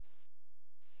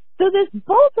So this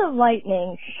bolt of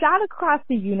lightning shot across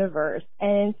the universe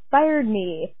and inspired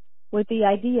me with the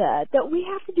idea that we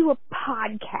have to do a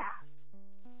podcast.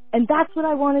 And that's what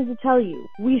I wanted to tell you.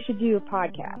 We should do a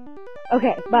podcast.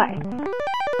 Okay, bye.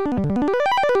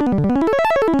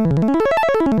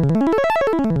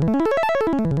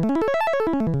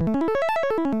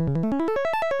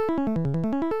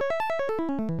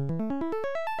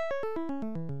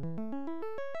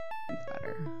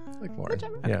 Like Lauren.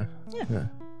 Yeah.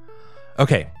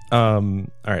 Okay. All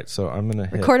right. So I'm gonna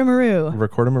hit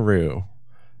Recordamaroo.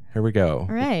 Here we go. All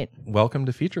right. Welcome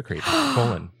to Feature Creep. :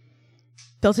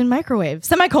 Built-in microwave.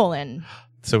 Semicolon.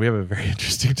 So we have a very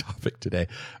interesting topic today,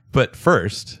 but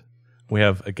first we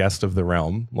have a guest of the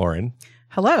realm, Lauren.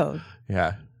 Hello.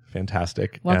 Yeah.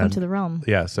 Fantastic. Welcome to the realm.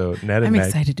 Yeah. So Ned and I'm Meg.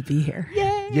 excited to be here.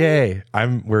 Yay.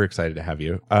 We're excited to have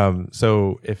you.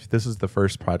 So if this is the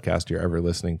first podcast you're ever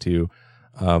listening to,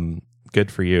 good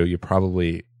for you. You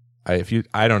probably,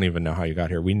 I don't even know how you got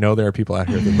here. We know there are people out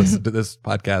here that listen to this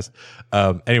podcast.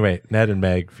 Anyway, Ned and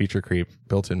Meg, Feature Creep,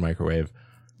 built-in microwave.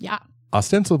 Yeah.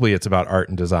 Ostensibly, it's about art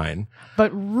and design. But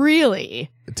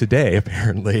really, today,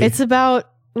 apparently, it's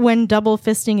about when double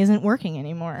fisting isn't working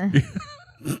anymore.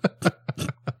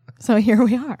 So here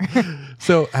we are.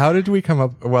 So how did we come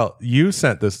up? Well, you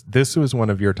sent this. This was one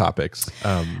of your topics.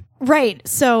 Right.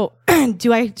 So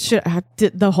should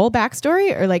the whole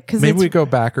backstory or like, cause maybe we go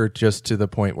back or just to the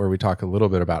point where we talk a little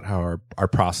bit about how our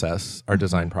process, our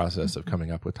design process of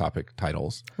coming up with topic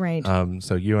titles. Right.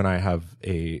 So you and I have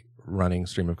a running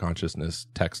stream of consciousness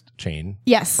text chain.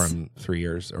 Yes. From 3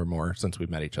 years or more since we've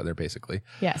met each other, basically.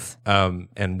 Yes.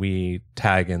 And we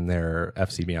tag in their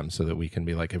FCBM so that we can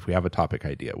be like, if we have a topic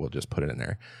idea, we'll just put it in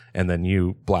there. And then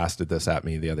you blasted this at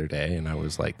me the other day, and I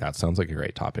was like, that sounds like a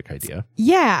great topic idea.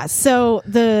 Yeah. So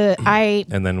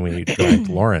and then we dragged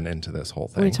Lauren into this whole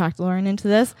thing. We talked Lauren into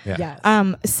this. Yeah.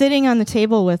 Yes. Sitting on the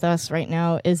table with us right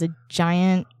now is a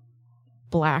giant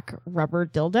black rubber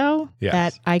dildo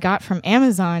that I got from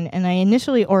Amazon, and I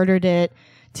initially ordered it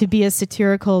to be a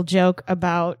satirical joke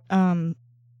about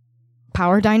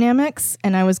power dynamics,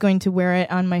 and I was going to wear it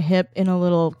on my hip in a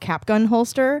little cap gun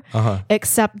holster,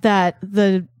 except that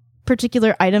the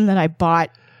particular item that I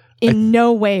bought in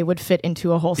no way would fit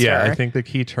into a holster. Yeah, I think the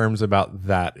key terms about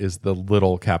that is the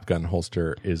little cap gun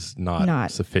holster is not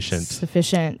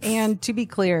sufficient. And to be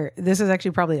clear, this is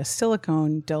actually probably a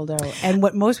silicone dildo. And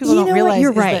what most people don't realize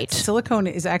is that silicone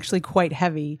is actually quite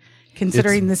heavy,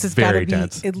 considering this has got to be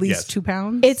at least 2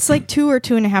 pounds. It's like 2 or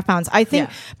 2.5 pounds. I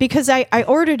think because I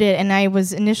ordered it and I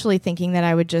was initially thinking that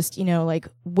I would just, like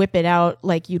whip it out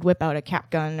like you'd whip out a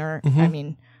cap gun or, I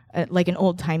mean, like an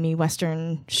old-timey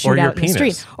Western shootout in the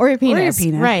street. Or your penis.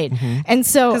 Right. And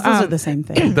so... Because those are the same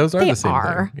thing. Those are the same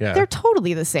thing. Yeah. They're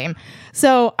totally the same.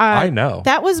 So... I know.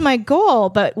 That was my goal,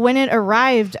 but when it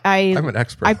arrived, I'm an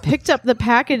expert. I picked up the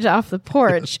package off the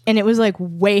porch, and it was like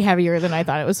way heavier than I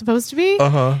thought it was supposed to be.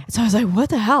 So I was like, what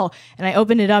the hell? And I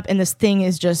opened it up, and this thing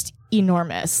is just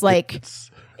enormous. Like,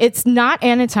 it's not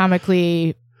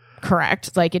anatomically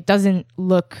correct. Like, it doesn't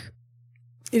look...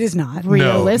 It is not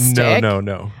realistic.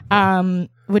 No.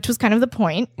 Which was kind of the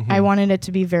point. I wanted it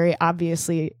to be very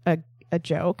obviously a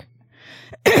joke.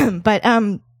 But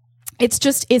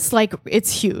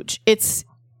it's huge. It's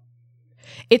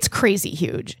crazy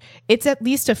huge. It's at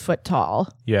least a foot tall.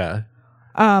 Yeah.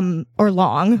 Or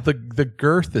long. The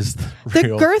girth is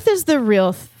the girth is the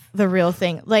real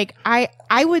thing. Like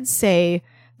I would say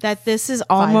that this is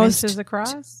almost 5 inches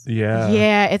across.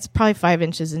 Yeah, it's probably 5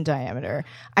 inches in diameter.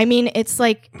 I mean, it's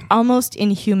like almost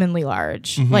inhumanly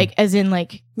large. Like, as in,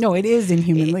 like, no, it is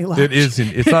inhumanly large. It is.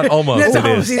 It's not almost. It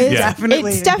is. It's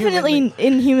definitely. It's definitely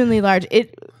inhumanly large.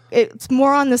 It's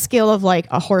more on the scale of like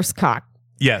a horse cock.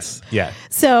 Yes. Yeah.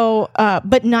 So,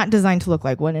 but not designed to look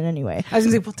like one in any way. I was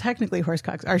going to say, well, technically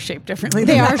horsecocks are shaped differently.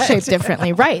 They are shaped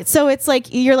differently, right? So it's like,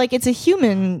 it's a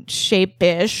human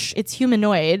shape-ish. It's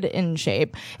humanoid in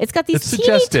shape. It's got these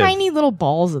teeny tiny little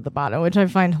balls at the bottom, which I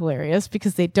find hilarious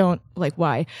because they don't, like,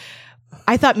 why?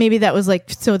 I thought maybe that was like,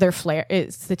 so their flare,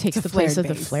 it takes the place of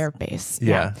the flare base.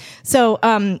 Yeah. So,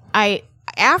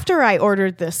 after I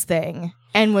ordered this thing,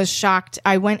 and was shocked,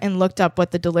 I went and looked up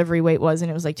what the delivery weight was, and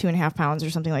it was like 2.5 pounds or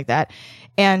something like that.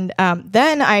 And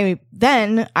then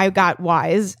I got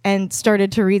wise and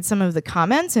started to read some of the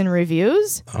comments and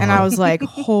reviews, and I was like,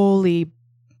 holy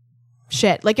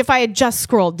shit. Like, if I had just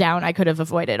scrolled down, I could have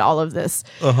avoided all of this.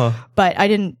 But I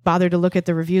didn't bother to look at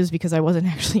the reviews because I wasn't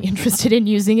actually interested in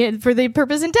using it for the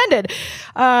purpose intended.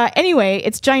 Anyway,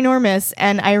 it's ginormous,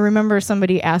 and I remember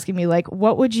somebody asking me, like,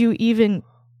 what would you even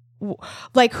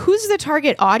like, who's the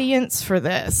target audience for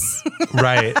this?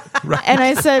 Right. And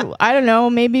I said, I don't know,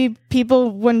 maybe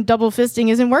people when double fisting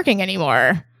isn't working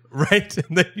anymore. Right.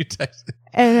 And then you texted.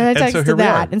 And then I texted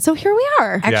that. And so here we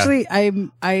are. Actually,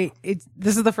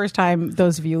 this is the first time,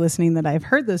 those of you listening, that I've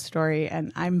heard this story,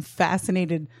 and I'm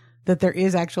fascinated that there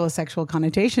is actual sexual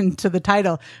connotation to the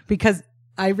title, because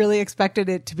I really expected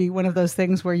it to be one of those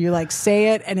things where you like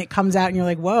say it and it comes out and you're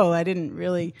like, whoa,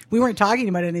 we weren't talking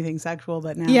about anything sexual,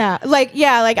 but now. Yeah.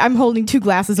 Like I'm holding 2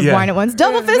 glasses of wine at once.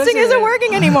 Double fisting isn't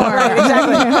working anymore. Right,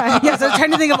 exactly. Yes, I was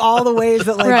trying to think of all the ways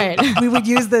that we would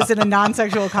use this in a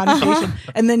non-sexual connotation,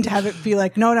 and then to have it be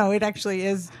like, no, it actually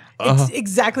is. It's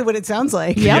exactly what it sounds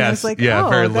like. Yeah. Yes. It's like,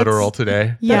 very literal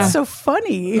today. Yeah. That's so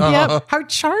funny. Yep. How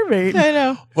charming. I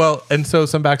know. Well, and so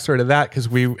some backstory to that, because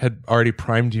we had already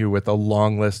primed you with a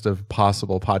long list of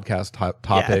possible podcast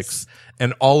topics,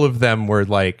 and all of them were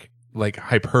like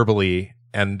hyperbole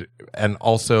and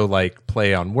also like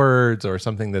play on words or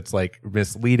something that's like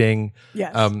misleading.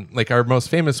 Yes. Like our most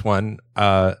famous one,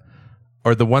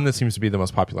 or the one that seems to be the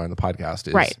most popular on the podcast,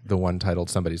 is the one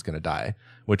titled "Somebody's Gonna Die,"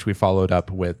 which we followed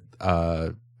up with,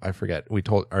 I forget,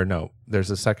 there's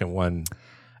a second one.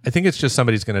 I think it's just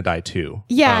 "Somebody's Gonna Die Too."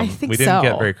 Yeah, I think so. We didn't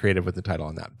get very creative with the title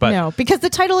on that. But no, because the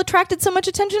title attracted so much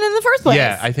attention in the first place.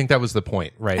 Yeah, I think that was the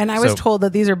point, right? And I was told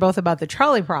that these are both about the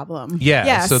trolley problem. Yeah,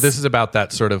 yes. So this is about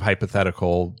that sort of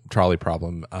hypothetical trolley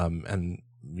problem, and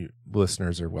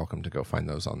listeners are welcome to go find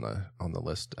those on the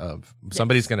list of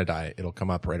Somebody's Gonna Die. It'll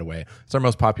come up right away. It's our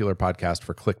most popular podcast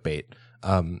for clickbait,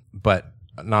 but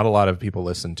not a lot of people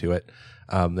listen to it.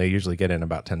 They usually get in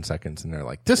about 10 seconds and they're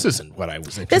like, this isn't what I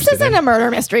was interested in. This isn't a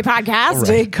murder mystery podcast. Right.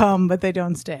 They come, but they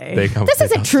don't stay. This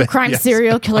isn't true crime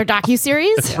serial killer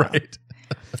docuseries. Right.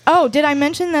 Oh, did I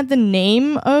mention that the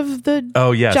name of the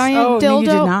giant dildo? No, you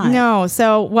did not. No.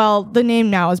 So, the name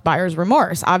now is Buyer's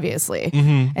Remorse, obviously.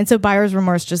 Mm-hmm. And so Buyer's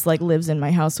Remorse just like lives in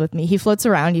my house with me. He floats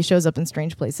around. He shows up in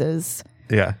strange places.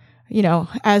 Yeah. You know,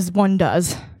 as one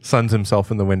does. Suns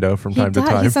himself in the window from time to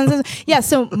time.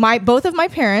 So both of my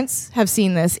parents have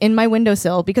seen this in my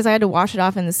windowsill because I had to wash it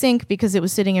off in the sink because it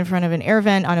was sitting in front of an air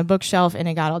vent on a bookshelf and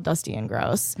it got all dusty and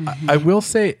gross. Mm-hmm. I will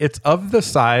say it's of the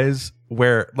size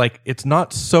where like it's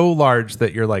not so large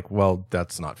that you're like, well,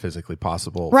 that's not physically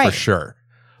possible for sure.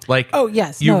 Like,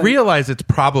 you realize it's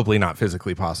probably not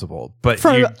physically possible, but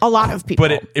for a lot of people,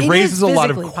 but it raises a lot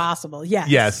of possible. Yes.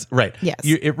 Yes. Right. Yes.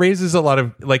 It raises a lot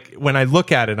of like when I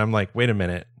look at it, I'm like, wait a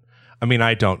minute. I mean,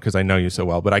 I don't because I know you so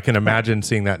well, but I can imagine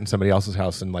seeing that in somebody else's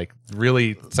house and like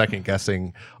really second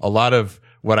guessing a lot of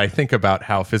what I think about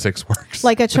how physics works.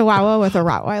 Like a Chihuahua with a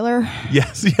Rottweiler.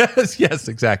 Yes,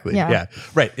 exactly. Yeah.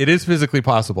 Right. It is physically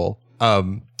possible.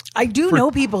 I do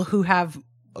know people who have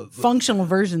functional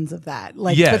versions of that,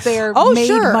 like, but they are made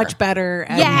much better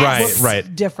and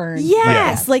right, different.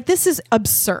 Yes, like this is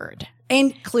absurd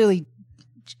and clearly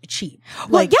cheap.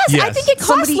 Well, yes, I think it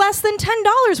costs less than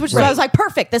 $10, which is why I was like,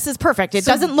 perfect. This is perfect. It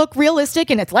doesn't look realistic,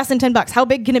 and it's less than $10. How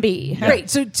big can it be? Right.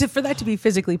 So for that to be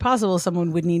physically possible,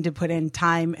 someone would need to put in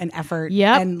time and effort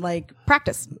and like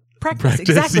practice.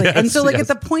 Exactly. Yes, and so like at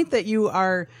the point that you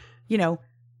are,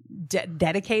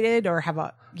 dedicated or have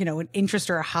a an interest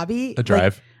or a hobby, a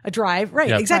drive, right?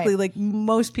 Yep. Exactly. Like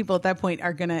most people at that point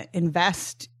are going to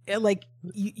invest. Like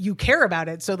you care about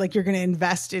it, so like you're going to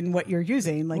invest in what you're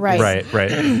using. Like right.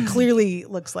 Clearly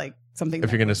looks like something.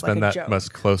 If you're going to spend that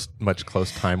much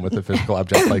close time with a physical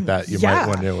object like that, you might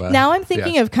want to. Now I'm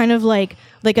thinking of kind of like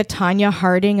a Tanya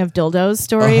Harding of dildos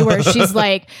story where she's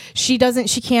like she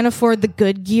can't afford the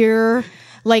good gear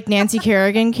like Nancy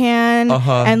Kerrigan can,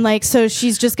 and like so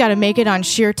she's just got to make it on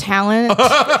sheer talent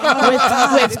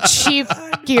with cheap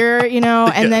gear,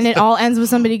 and then it all ends with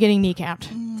somebody getting kneecapped.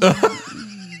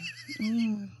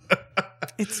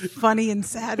 It's funny and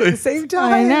sad at the same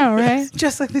time. I know, right?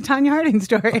 Just like the Tanya Harding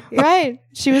story. Right.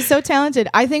 She was so talented.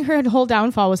 I think her whole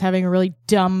downfall was having a really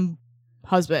dumb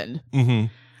husband. Mm-hmm.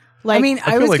 Like,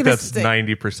 I feel like that's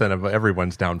 90% of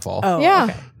everyone's downfall. Oh, yeah.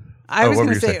 Okay. I was going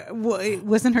to say,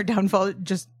 wasn't her downfall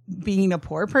just being a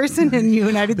poor person in the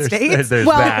United States? There's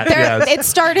that. It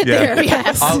started there,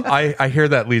 yes. I hear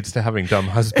that leads to having dumb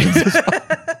husbands as well.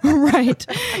 Right.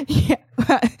 Yeah.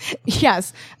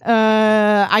 Yes.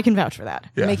 I can vouch for that.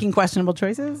 Yeah. Making questionable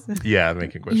choices? Yeah,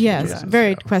 making questionable choices. Yes,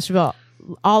 very questionable.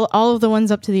 All of the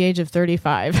ones up to the age of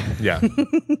 35. Yeah.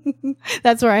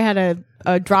 That's where I had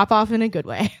a drop off in a good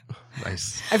way.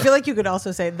 Nice. I feel like you could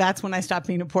also say that's when I stopped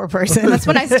being a poor person. That's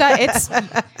when I stopped.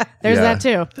 There's that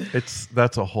too.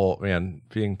 That's a whole, man,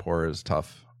 being poor is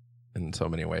tough. in so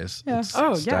many ways. Yeah. It's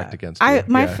Oh, stacked yeah. against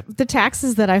you. The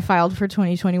taxes that I filed for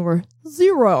 2020 were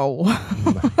 0.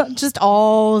 Just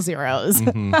all zeros.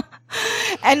 Mm-hmm.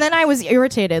 And then I was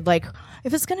irritated. Like,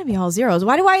 if it's going to be all zeros,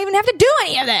 why do I even have to do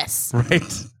any of this?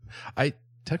 Right.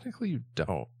 Technically you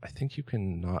don't. I think you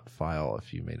can not file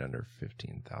if you made under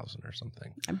 15,000 or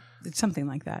something. It's something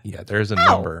like that. Yeah, there's a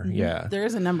number. Yeah. There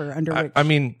is a number under which. I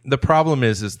mean, the problem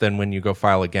is then when you go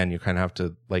file again, you kind of have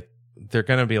to like, they're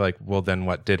going to be like, well, then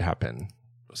what did happen?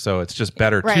 So it's just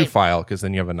better to Right. file because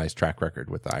then you have a nice track record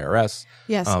with the IRS.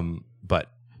 Yes. But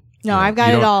No, you know, I've got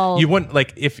you it don't- all. You wouldn't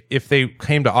like if they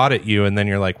came to audit you and then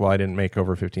you're like, well, I didn't make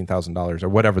over $15,000 or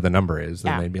whatever the number is.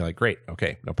 Then Yeah. they'd be like, great,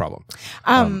 okay, no problem.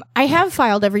 I have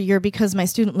filed every year because my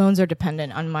student loans are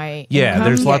dependent on my Yeah, income.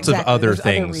 there's lots exactly. of other There's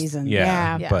other things. reasons.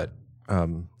 Yeah, Yeah. but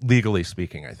legally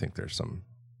speaking, I think there's some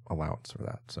allowance for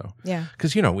that. So Yeah.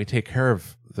 because we take care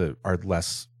of our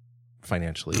less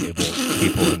financially able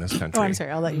people in this country. Oh, I'm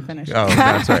sorry. I'll let you finish. Oh,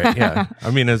 that's right. Yeah,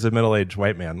 I mean, as a middle-aged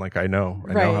white man, like I know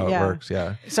Right, how yeah. it works.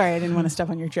 Yeah. Sorry, I didn't want to step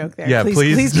on your joke there. Yeah,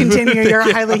 please. Please continue your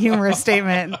highly humorous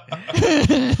statement.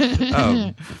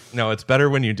 No, it's better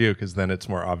when you do because then it's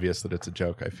more obvious that it's a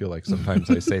joke. I feel like sometimes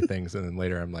I say things and then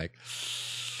later I'm like,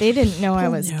 They didn't know I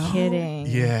was no. kidding.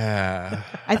 yeah.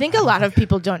 I think a lot of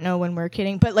people don't know when we're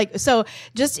kidding. But like, so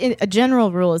just a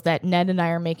general rule is that Ned and I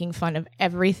are making fun of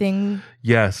everything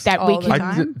Yes. that we All the can.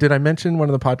 time? Did I mention one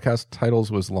of the podcast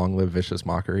titles was Long Live Vicious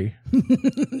Mockery?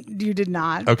 You did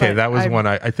not. Okay, but that was I'm one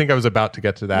I think I was about to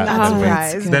get to that. Not and then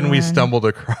surprised. then we stumbled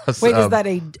across. Wait, is that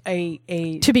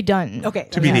a To be done. okay?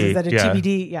 TBD, Is that a yeah.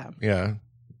 TBD? Yeah. Yeah.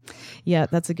 Yeah,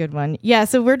 that's a good one. Yeah,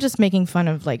 so we're just making fun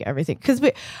of like everything because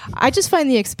I just find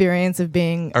the experience of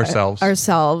being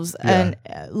Ourselves. and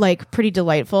like pretty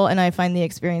delightful, and I find the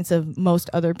experience of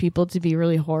most other people to be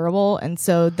really horrible, and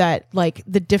so that like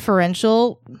the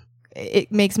differential,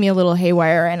 it makes me a little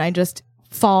haywire, and I just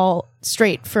fall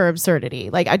straight for absurdity.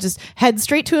 Like I just head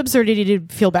straight to absurdity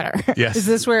to feel better. Yes. Is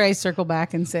this where I circle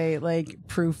back and say like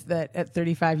proof that at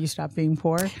 35 you stop being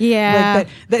poor? Yeah. Like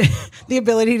that the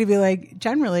ability to be like,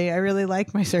 generally, I really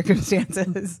like my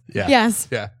circumstances. Yeah. Yes.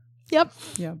 Yeah. Yep.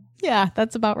 Yeah. Yeah,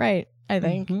 that's about right, I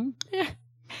think. Mhm.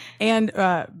 And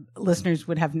listeners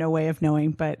would have no way of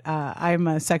knowing, but I'm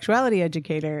a sexuality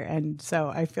educator. And so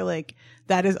I feel like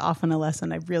that is often a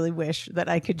lesson I really wish that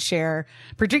I could share,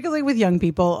 particularly with young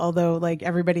people, although like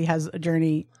everybody has a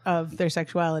journey of their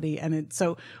sexuality. And it's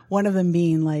so one of them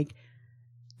being like,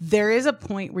 there is a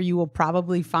point where you will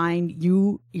probably find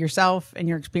yourself and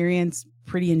your experience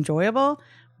pretty enjoyable,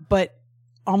 but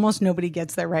almost nobody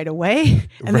gets there right away.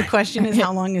 And the question is,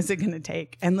 how long is it going to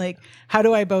take? And like, how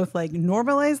do I both like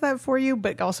normalize that for you,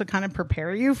 but also kind of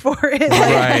prepare you for it? Like,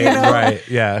 Right. you know? Right.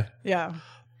 Yeah. Yeah.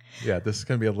 Yeah. This is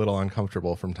going to be a little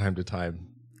uncomfortable from time to time.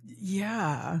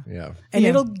 Yeah. Yeah. And Yeah.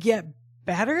 it'll get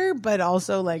better, but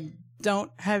also like,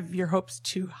 don't have your hopes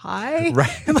too high.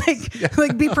 Right.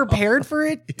 like be prepared for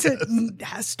it to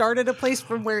start at a place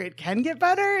from where it can get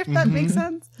better, if that makes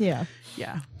sense. Yeah.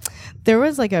 Yeah. There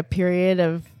was like a period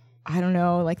of, I don't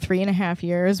know, like 3.5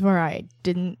 years where I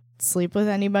didn't sleep with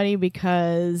anybody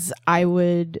because I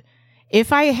would,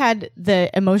 if I had the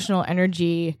emotional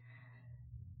energy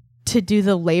to do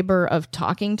the labor of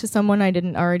talking to someone I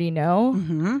didn't already know,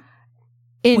 Mm-hmm.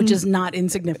 in, Which is not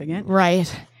insignificant.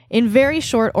 right. In very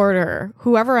short order,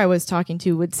 whoever I was talking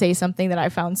to would say something that I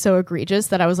found so egregious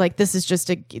that I was like,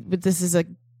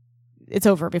 it's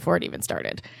over before it even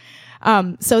started.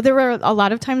 So there were a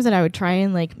lot of times that I would try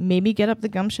and like maybe get up the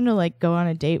gumption to like go on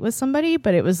a date with somebody,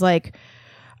 but it was like,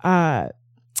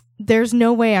 there's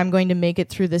no way I'm going to make it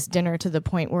through this dinner to the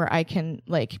point where I can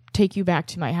like take you back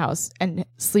to my house and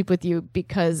sleep with you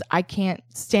because I can't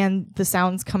stand the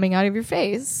sounds coming out of your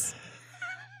face.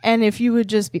 And if you would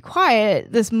just be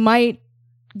quiet, this might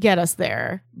get us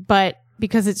there. But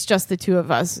because it's just the two of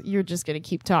us, you're just going to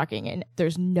keep talking. And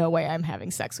there's no way I'm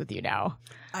having sex with you now.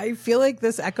 I feel like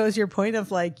this echoes your point of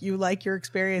like, you like your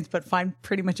experience, but find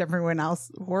pretty much everyone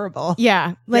else horrible.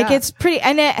 Yeah. Like Yeah. it's pretty.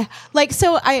 And it, like,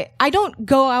 so I don't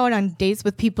go out on dates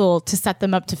with people to set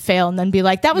them up to fail and then be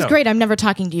like, that was No. great. I'm never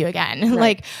talking to you again.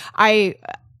 Like I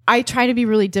try to be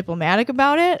really diplomatic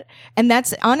about it. And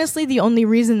that's honestly the only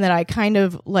reason that I kind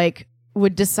of like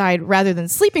would decide rather than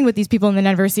sleeping with these people and then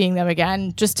never seeing them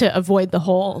again, just to avoid the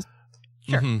whole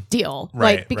deal.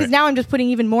 Right, Like, because right. now I'm just putting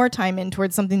even more time in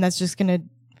towards something that's just going to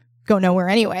go nowhere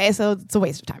anyway. So it's a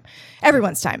waste of time,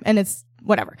 everyone's time, and it's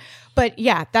whatever. But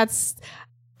yeah,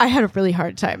 I had a really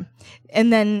hard time.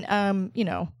 And then,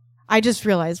 I just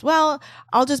realized, well,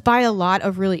 I'll just buy a lot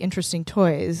of really interesting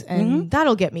toys and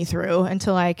that'll get me through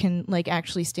until I can like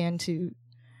actually stand to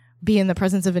be in the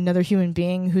presence of another human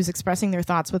being who's expressing their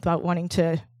thoughts without wanting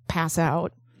to pass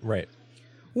out. Right.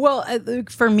 Well,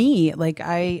 for me, like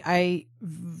I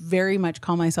very much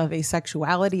call myself a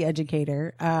sexuality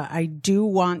educator. I do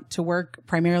want to work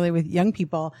primarily with young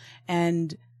people,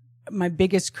 and my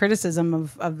biggest criticism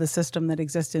of the system that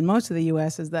exists in most of the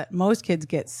U.S. is that most kids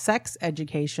get sex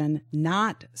education,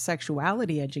 not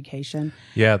sexuality education.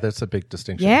 Yeah, that's a big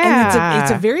distinction. Yeah. And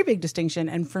it's a very big distinction.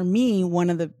 And for me, one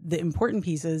of the important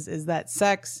pieces is that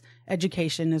sex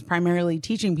education is primarily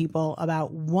teaching people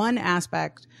about one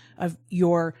aspect of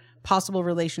your possible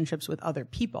relationships with other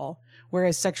people,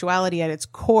 whereas sexuality at its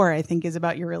core, I think, is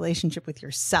about your relationship with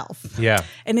yourself. Yeah.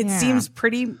 And it Yeah. seems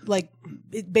pretty like,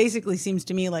 it basically seems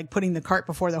to me like putting the cart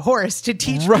before the horse to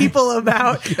teach people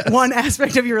about one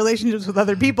aspect of your relationships with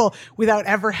other people without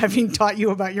ever having taught you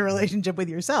about your relationship with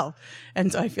yourself.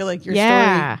 And so I feel like your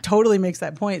Yeah. story totally makes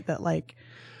that point that like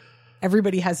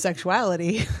everybody has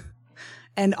sexuality.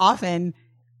 And often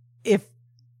if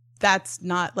that's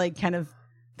not like kind of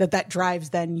that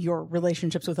drives then your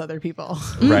relationships with other people.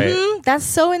 Right. Mhm. That's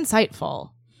so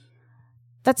insightful.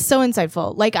 That's so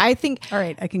insightful. Like, I think, All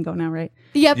right, I can go now, right?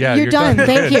 yep, Yeah, you're done.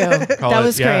 Thank you. Call That it-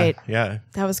 was yeah, great. Yeah.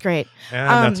 That was great.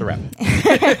 And that's a wrap.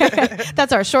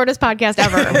 That's our shortest podcast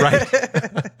ever.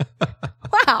 Right.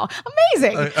 Wow,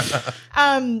 amazing.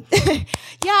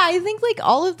 Yeah, I think like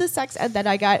all of the sex ed that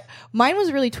I got, mine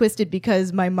was really twisted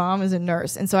because my mom is a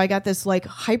nurse, and so I got this like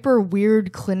hyper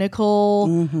weird clinical,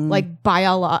 like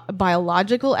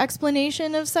biological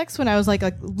explanation of sex when I was like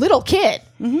a little kid,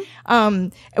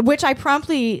 which I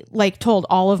promptly like told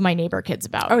all of my neighbor kids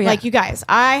about. Oh, yeah. Like, you guys,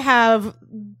 I have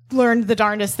learned the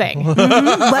darndest thing.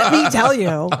 Let me tell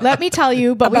you. Let me tell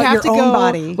you, but we About have your to own go.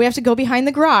 body. We have to go behind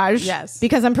the garage, Yes.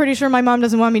 because I'm pretty sure my mom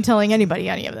doesn't want me telling anybody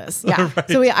any of this. Yeah.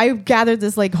 So I gathered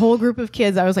this like whole group of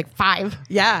kids. I was like 5.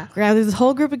 Yeah. Gathered this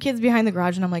whole group of kids behind the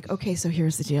garage, and I'm like, okay, so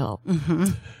here's the deal.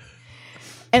 And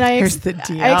Here's the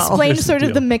deal. I explained Here's the sort of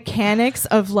deal. the mechanics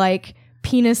of like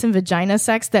penis and vagina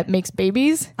sex that makes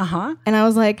babies. Uh-huh. And I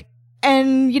was like,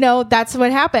 and you know, that's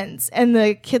what happens. And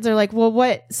the kids are like, well,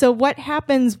 what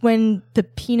happens when the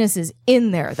penis is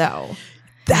in there though?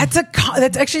 That's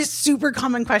that's actually a super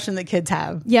common question that kids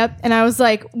have. Yep. And I was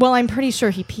like, well, I'm pretty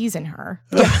sure he pees in her,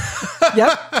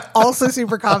 Yep. Also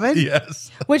super common.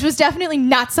 Yes. which was definitely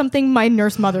not something my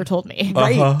nurse mother told me.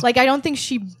 Right. Like, I don't think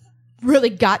she really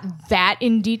got that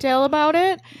in detail about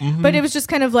it, but it was just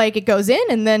kind of like, it goes in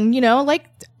and then, you know, like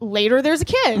later there's a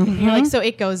kid. And you're like, so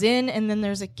it goes in and then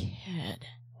there's a kid.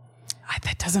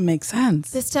 That doesn't make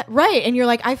sense. Right. And you're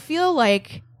like, I feel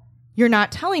like you're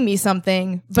not telling me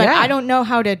something, but Yeah. I don't know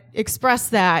how to express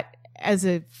that as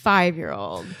a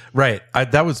 5-year-old. Right.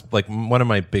 That was like one of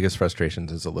my biggest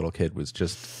frustrations as a little kid, was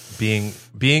just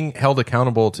being held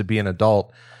accountable to be an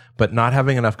adult, but not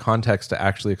having enough context to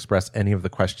actually express any of the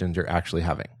questions you're actually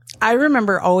having. I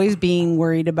remember always being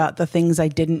worried about the things I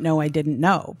didn't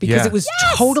know because Yeah. it was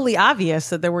totally obvious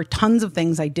that there were tons of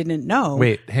things I didn't know.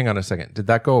 Wait, hang on a second. Did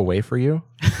that go away for you?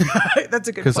 That's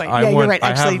a good Because point. You're right.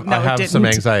 Actually, I have it didn't. some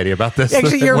anxiety about this.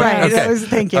 Actually, you're right. Okay.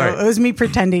 Thank you. All right. It was me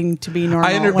pretending to be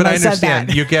normal when I said understand.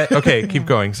 that. You get okay. Keep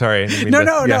going. Sorry. I didn't mean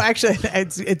No. yeah. Actually,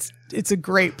 it's a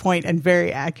great point and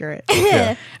very accurate.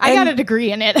 I got a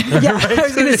degree in it. Yeah, I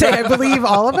was going to say, I believe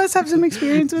all of us have some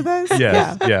experience with this.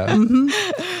 Yes. Yeah.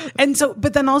 And so,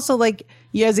 but then also, like,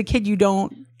 as a kid, you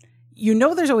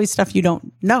know, there's always stuff you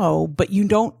don't know, but you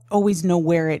don't always know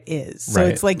where it is. So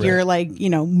Right, it's like right. you're like, you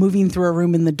know, moving through a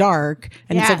room in the dark,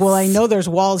 and it's like, well, I Yes. know there's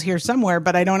walls here somewhere,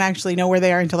 but I don't actually know where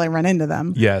they are until I run into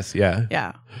them. Yes. Yeah.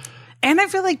 Yeah. And I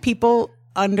feel like people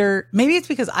maybe it's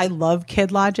because I love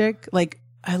kid logic. Like,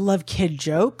 I love kid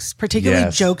jokes, particularly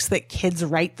Yes. jokes that kids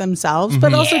write themselves,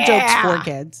 but also jokes for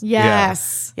kids.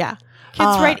 Yes. Yeah.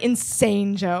 Kids write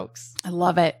insane jokes. I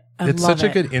love it. It's love such a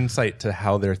it. good insight to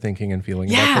how they're thinking and feeling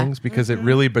Yeah. about things, because it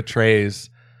really betrays,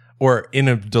 or in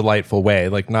a delightful way,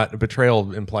 like, not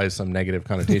betrayal implies some negative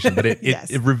connotation, but it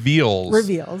Yes. it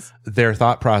reveals their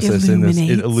thought process in this. It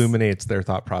Illuminates. illuminates their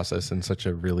thought process in such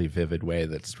a really vivid way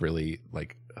that's really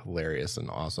like hilarious and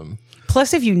awesome.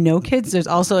 Plus, if you know kids, there's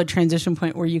also a transition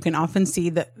point where you can often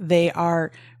see that they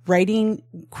are writing,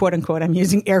 quote unquote, I'm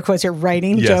using air quotes here,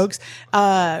 writing Yes. jokes,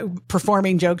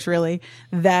 performing jokes really,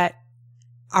 that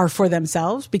are for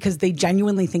themselves because they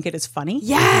genuinely think it is funny.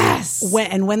 Yes.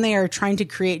 When they are trying to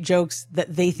create jokes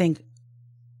that they think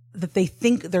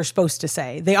they're supposed to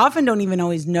say, they often don't even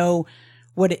always know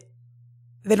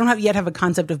they don't yet have a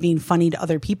concept of being funny to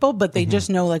other people, but they just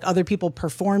know like other people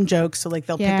perform jokes. So like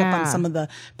they'll pick up on Yeah. some of the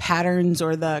patterns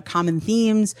or the common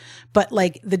themes, but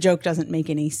like the joke doesn't make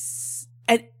any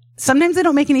and sometimes they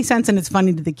don't make any sense and it's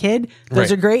funny to the kid. Those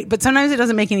Right. are great, but sometimes it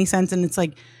doesn't make any sense and it's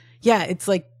like, yeah, it's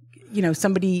like, you know,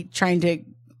 somebody trying to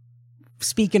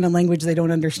speak in a language they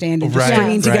don't understand and just Right,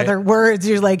 stringing right. together words.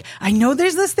 You're like, I know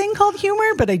there's this thing called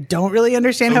humor, but I don't really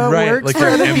understand how it Right, works like for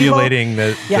you're other people. emulating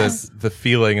Yes. the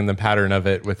feeling and the pattern of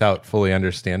it without fully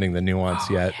understanding the nuance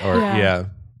yet. Or Yeah.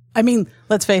 I mean,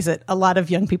 let's face it, a lot of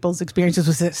young people's experiences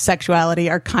with sexuality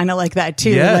are kind of like that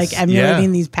too. Yes, like emulating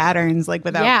yeah. these patterns, like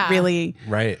without Yeah. really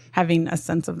Right. having a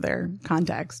sense of their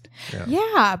context.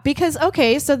 Yeah, because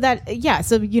okay, so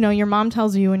your mom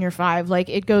tells you when you're 5, like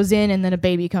it goes in and then a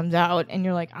baby comes out and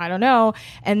you're like, I don't know.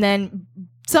 And then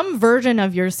some version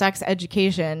of your sex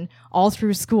education all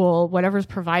through school, whatever's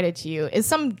provided to you, is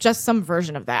some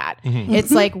version of that.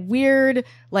 It's like weird,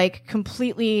 like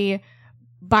completely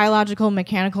biological,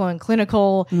 mechanical, and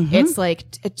clinical. It's like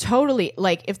totally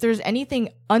like if there's anything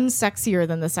unsexier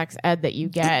than the sex ed that you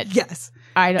get, Yes.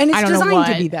 I don't And it's know designed what.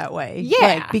 to be that way. Yeah.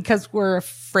 Like, because we're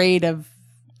afraid of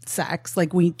sex.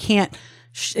 Like we can't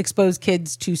expose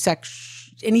kids to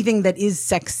anything that is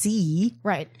sexy,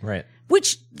 Right. Right.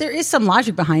 which there is some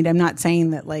logic behind. I'm not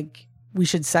saying that like we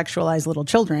should sexualize little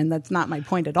children. That's not my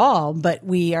point at all. But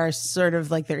we are sort of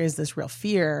like, there is this real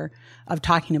fear of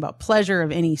talking about pleasure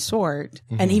of any sort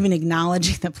and even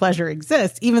acknowledging that pleasure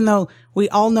exists, even though we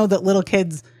all know that little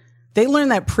kids, they learn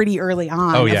that pretty early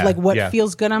on Oh, of yeah, like what yeah.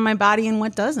 feels good on my body and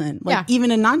what doesn't, like Yeah.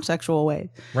 even in non-sexual ways.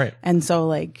 Right. And so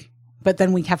like, but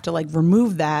then we have to like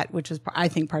remove that, which is I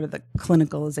think part of the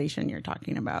clinicalization you're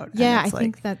talking about. And Yeah, I it's like-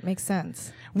 think that makes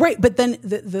sense. right. But then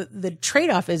the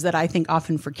trade-off is that I think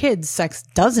often for kids, sex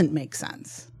doesn't make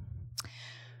sense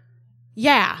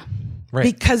Yeah. Right.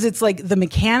 because it's like the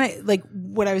mechanic, like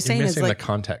what I was You're saying is missing like, the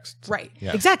context. right.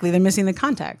 Yeah. Exactly. They're missing the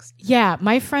context. Yeah,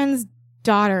 my friend's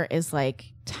daughter is like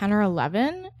 10 or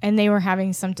 11, and they were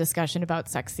having some discussion about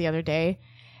sex the other day.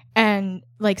 And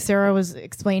like Sarah was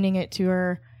explaining it to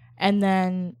her, and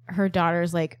then her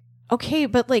daughter's like, okay,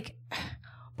 but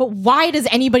why does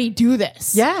anybody do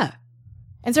this? Yeah.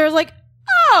 And Sarah's like,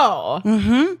 oh,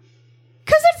 Mm-hmm.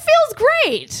 because it feels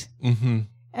great. Mm-hmm.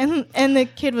 And the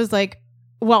kid was like,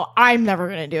 well, I'm never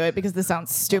going to do it because this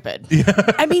sounds stupid.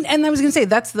 I mean, and I was going to say,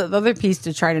 that's the other piece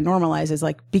to try to normalize is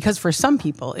like, because for some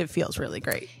people it feels really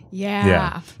great. Yeah.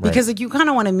 Yeah. Right. Because like you kind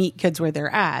of want to meet kids where they're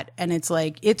at, and it's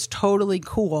like it's totally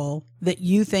cool that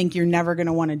you think you're never going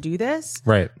to want to do this,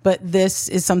 Right. but this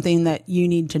is something that you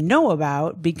need to know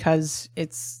about because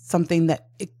it's something that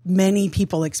many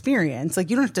people experience. Like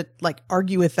you don't have to like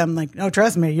argue with them like, no,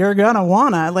 trust me, you're gonna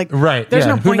wanna like. Right, There's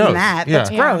yeah, no who point in knows? that. Yeah.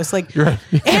 That's Yeah. gross. Like, Right.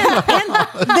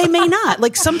 and they may not.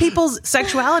 Like some people's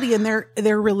sexuality and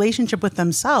their relationship with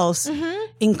themselves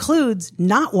includes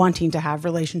not wanting to have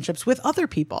relationships with other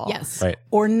people. Yes. Right.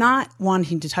 Or not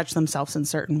wanting to touch themselves in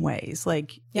certain ways.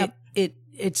 Like Yep.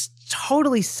 it's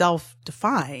totally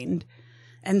self-defined.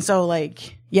 And so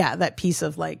like, yeah, that piece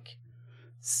of like,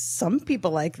 some people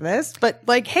like this, but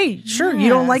like, hey, sure, you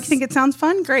don't like Yes. think it sounds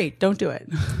fun? Great, don't do it.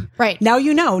 Right. Now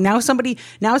you know. Now somebody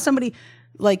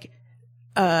like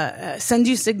sends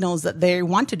you signals that they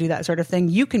want to do that sort of thing.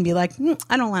 You can be like,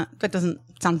 I don't want. That doesn't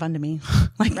sound fun to me.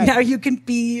 Like now you can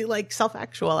be like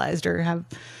self-actualized or have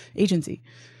agency.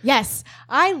 Yes.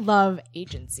 I love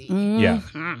agency. Yeah.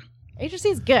 Agency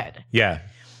is good. Yeah.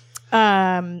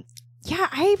 Yeah,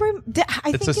 I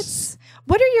think it's.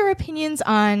 What are your opinions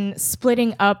on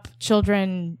splitting up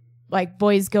children? Like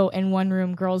boys go in one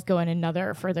room, girls go in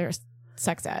another for their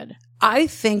sex ed. I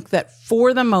think that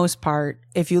for the most part,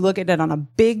 if you look at it on a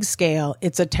big scale,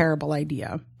 it's a terrible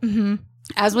idea. Mm-hmm.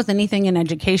 As with anything in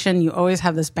education, you always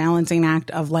have this balancing act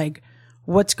of like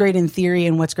what's great in theory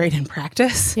and what's great in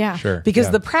practice. Yeah, Sure. Because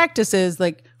yeah. the practice is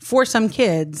like for some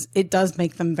kids, it does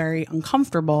make them very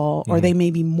uncomfortable, or they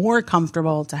may be more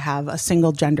comfortable to have a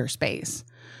single gender space.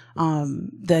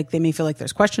 Like they may feel like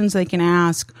there's questions they can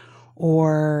ask,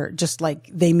 or just like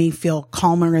they may feel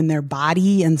calmer in their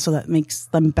body. And so that makes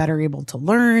them better able to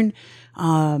learn,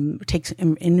 takes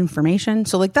in information.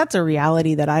 So like that's a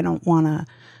reality that I don't want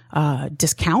to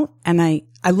discount. And I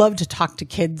love to talk to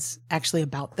kids actually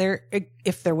about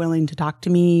if they're willing to talk to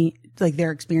me, like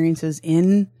their experiences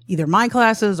in either my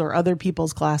classes or other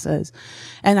people's classes.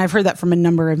 And I've heard that from a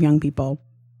number of young people.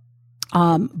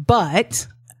 But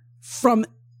from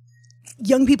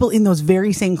young people in those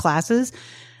very same classes,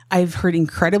 I've heard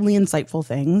incredibly insightful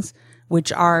things,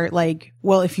 which are like,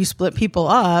 well, if you split people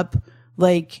up,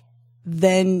 like,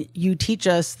 then you teach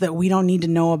us that we don't need to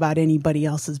know about anybody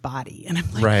else's body. And I'm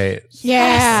like, Right.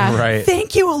 yeah, Right.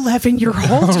 thank you,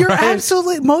 11-year-olds. You're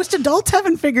absolutely, most adults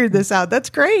haven't figured this out. That's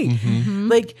great.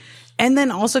 Like, and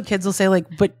then also kids will say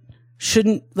like, but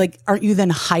aren't you then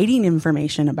hiding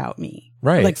information about me?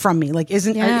 Right. Like from me? Like,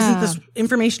 isn't this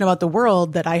information about the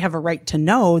world that I have a right to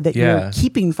know that Yeah. you're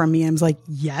keeping from me? And I was like,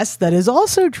 yes, that is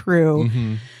also true.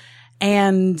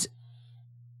 And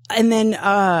And then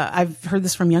I've heard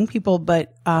this from young people,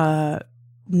 but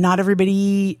not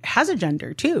everybody has a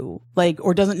gender too, like,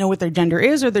 or doesn't know what their gender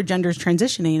is, or their gender's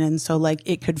transitioning. And so like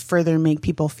it could further make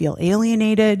people feel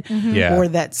alienated Yeah. or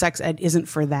that sex ed isn't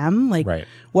for them. Like, Right.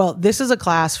 well, this is a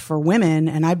class for women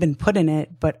and I've been put in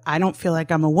it, but I don't feel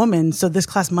like I'm a woman. So this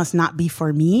class must not be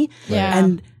for me. Yeah.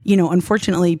 And, you know,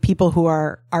 unfortunately, people who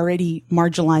are already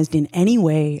marginalized in any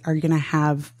way are going to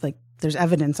have, like, there's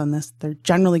evidence on this. They're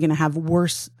generally going to have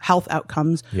worse health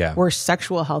outcomes, Yeah. worse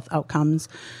sexual health outcomes,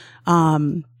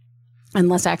 and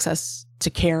less access to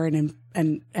care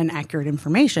and accurate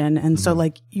information. And so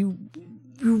like you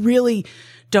really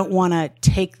don't want to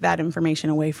take that information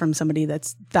away from somebody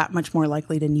that's that much more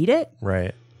likely to need it.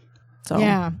 Right. So,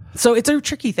 Yeah. so it's a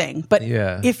tricky thing, but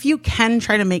Yeah. if you can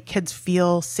try to make kids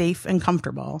feel safe and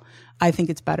comfortable, I think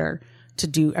it's better to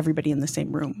do everybody in the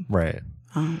same room. Right.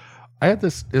 I had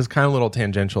this is kind of a little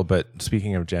tangential, but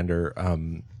speaking of gender,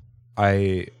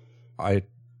 I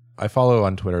follow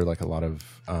on Twitter like a lot of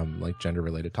like gender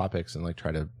related topics and like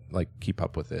try to like keep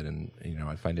up with it, and you know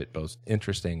I find it both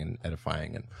interesting and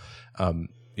edifying. And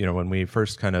you know when we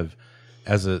first kind of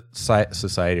as a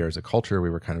society or as a culture we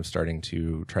were kind of starting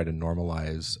to try to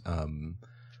normalize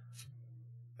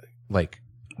like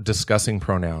discussing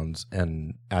pronouns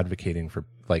and advocating for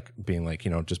like being like,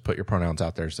 you know, just put your pronouns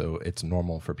out there so it's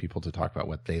normal for people to talk about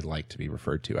what they like to be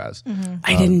referred to as.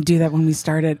 I didn't do that when we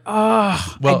started.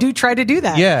 Oh, well, I do try to do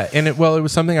that. Yeah, and it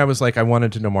was something I was like I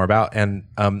wanted to know more about, and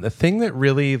the thing that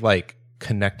really like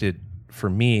connected for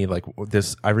me, like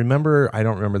this, I don't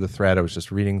remember the thread. I was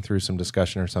just reading through some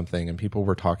discussion or something, and people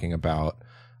were talking about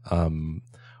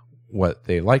what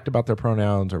they liked about their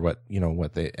pronouns, or what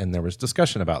and there was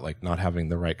discussion about like not having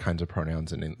the right kinds of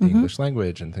pronouns in the English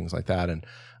language and things like that.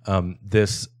 And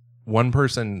this one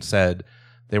person said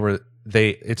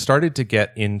it started to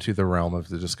get into the realm of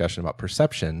the discussion about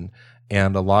perception.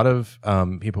 And a lot of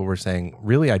people were saying,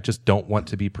 really, I just don't want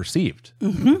to be perceived.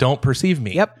 Don't perceive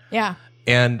me. Yep. Yeah.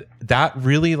 And that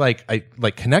really I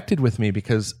connected with me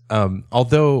because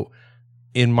although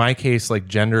in my case, like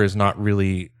gender is not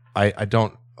really, I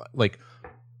don't like,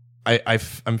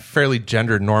 I'm fairly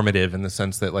gender normative in the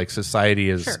sense that like society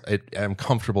is, Sure. I'm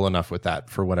comfortable enough with that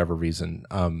for whatever reason.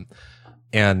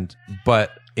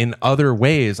 But in other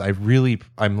ways,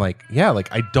 I'm like, yeah,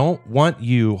 like I don't want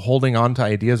you holding on to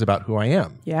ideas about who I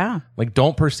am. Yeah. Like,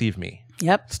 don't perceive me.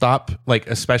 Yep. Stop, like,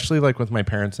 especially like with my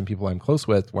parents and people I'm close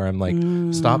with, where I'm like,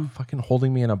 stop fucking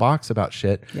holding me in a box about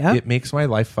shit. Yep. It makes my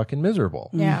life fucking miserable.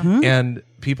 Yeah. And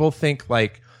people think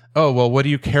like, oh, well, what do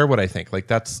you care what I think? Like,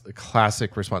 that's a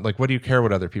classic response. Like, what do you care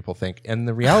what other people think? And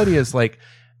the reality is like,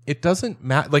 it doesn't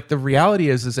matter. Like, the reality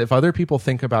is if other people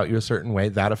think about you a certain way,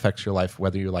 that affects your life,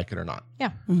 whether you like it or not. Yeah.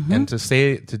 And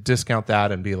to discount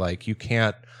that and be like, you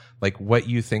can't, like, what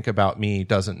you think about me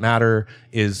doesn't matter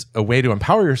is a way to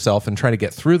empower yourself and try to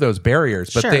get through those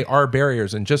barriers. But Sure. they are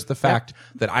barriers. And just the fact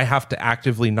that I have to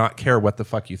actively not care what the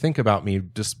fuck you think about me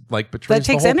just like betrays That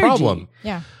takes the whole energy. problem.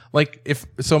 Yeah. Like,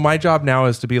 my job now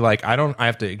is to be like, I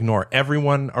have to ignore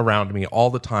everyone around me all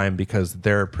the time because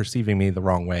they're perceiving me the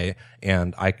wrong way,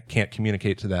 and I can't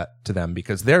communicate to them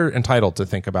because they're entitled to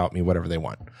think about me whatever they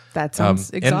want. That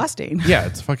sounds And- exhausting. Yeah,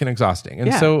 it's fucking exhausting. And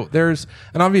Yeah. so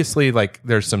and obviously like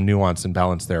there's some nuance and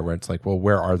balance there where it's like, well,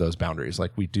 where are those boundaries?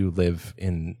 Like, we do live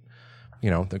in, you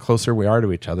know, the closer we are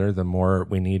to each other, the more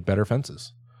we need better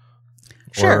fences.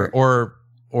 Sure.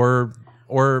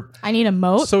 Or I need a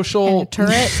moat. social and a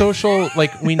turret. social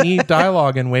like we need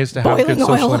dialogue and ways to have good Boiling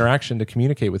social oil. interaction to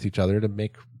communicate with each other to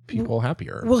make people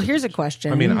happier. Well, here's a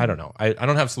question. I mean, I don't know. I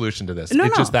don't have a solution to this. No,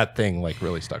 It's no. just that thing like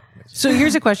really stuck with me. So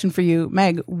here's a question for you,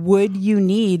 Meg. Would you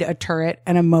need a turret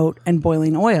and a moat and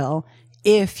boiling oil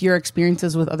if your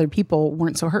experiences with other people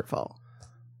weren't so hurtful?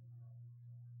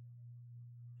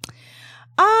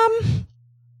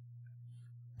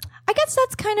 I guess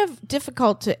that's kind of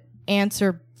difficult to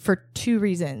answer for two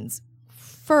reasons.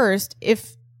 First,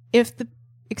 if the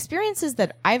experiences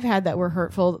that I've had that were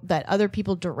hurtful that other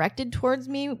people directed towards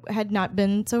me had not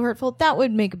been so hurtful, that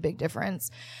would make a big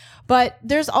difference. But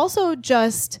there's also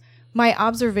just my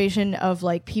observation of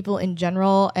like people in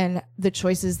general and the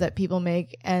choices that people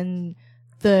make and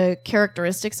the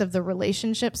characteristics of the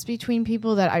relationships between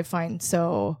people that I find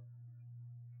so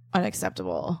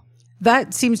unacceptable.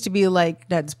 That seems to be like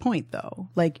Ned's point, though.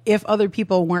 Like, if other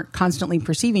people weren't constantly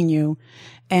perceiving you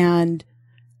and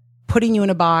putting you in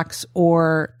a box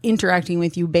or interacting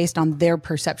with you based on their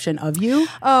perception of you,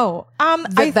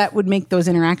 that would make those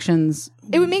interactions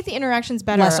it would make the interactions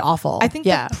better. less awful. I think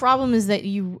Yeah. the problem is that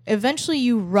you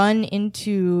eventually run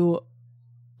into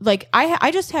like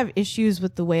I just have issues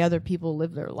with the way other people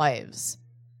live their lives.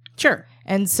 Sure.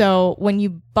 And so when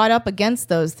you butt up against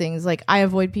those things, like I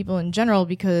avoid people in general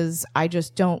because I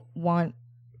just don't want,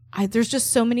 there's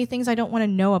just so many things I don't want to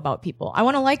know about people. I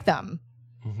want to like them.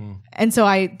 Mm-hmm. And so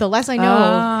the less I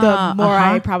know, the more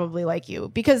I probably like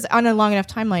you, because on a long enough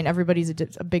timeline, everybody's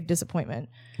a big disappointment.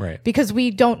 Right. Because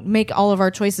we don't make all of our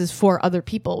choices for other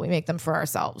people. We make them for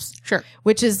ourselves. Sure.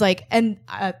 Which is like, and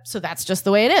so that's just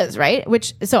the way it is, right?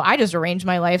 So I just arrange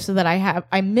my life so that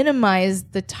I minimize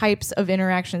the types of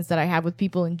interactions that I have with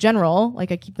people in general.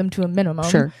 Like I keep them to a minimum.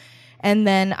 Sure. And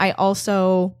then I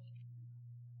also,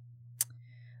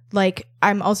 like,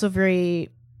 I'm also very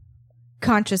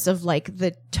conscious of like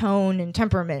the tone and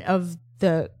temperament of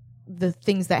the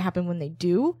things that happen when they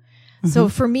do. Mm-hmm. So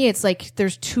for me, it's like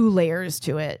there's 2 layers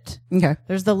to it. Okay.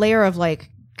 There's the layer of like,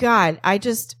 God,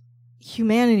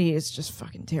 humanity is just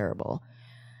fucking terrible.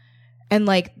 And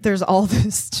like, there's all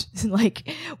this, like,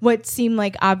 what seem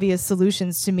like obvious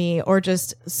solutions to me, or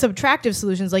just subtractive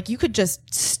solutions. Like, you could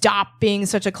just stop being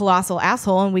such a colossal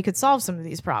asshole and we could solve some of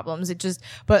these problems.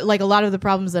 But like, a lot of the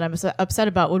problems that I'm upset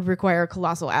about would require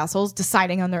colossal assholes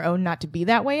deciding on their own not to be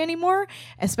that way anymore.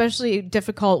 Especially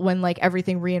difficult when like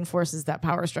everything reinforces that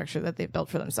power structure that they've built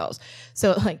for themselves.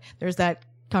 So like, there's that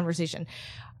conversation.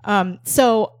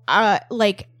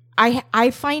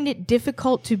 I find it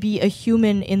difficult to be a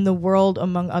human in the world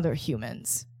among other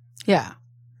humans. Yeah.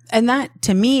 And that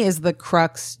to me is the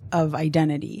crux of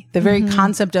identity. The very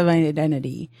concept of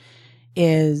identity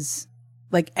is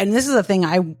like, and this is a thing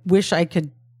I wish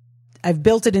I've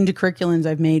built it into curriculums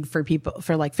I've made for people,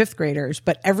 for like 5th graders,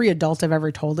 but every adult I've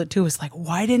ever told it to is like,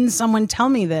 why didn't someone tell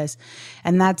me this?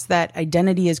 And that's that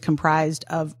identity is comprised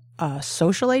of a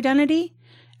social identity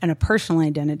and a personal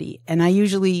identity. And I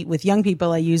usually, with young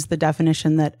people, I use the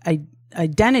definition that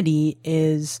identity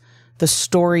is the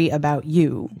story about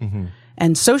you. Mm-hmm.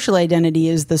 And social identity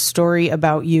is the story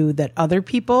about you that other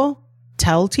people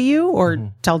tell to you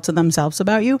or tell to themselves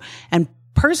about you. And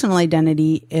personal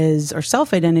identity is, or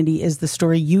self-identity is the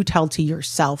story you tell to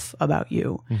yourself about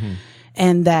you. Mm-hmm.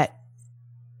 And that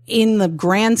in the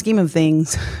grand scheme of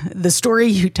things, the story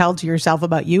you tell to yourself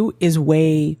about you is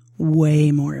way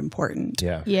more important.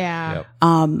 Yeah. Yeah.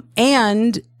 Yep.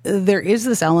 And there is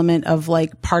this element of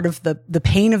like part of the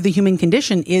pain of the human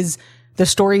condition is the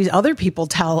stories other people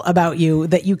tell about you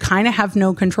that you kind of have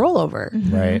no control over.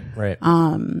 Mm-hmm. Right.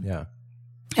 Yeah.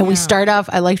 And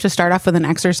I like to start off with an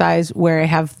exercise where I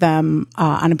have them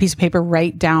on a piece of paper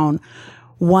write down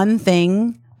one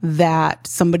thing that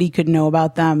somebody could know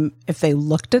about them if they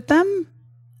looked at them,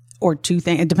 or 2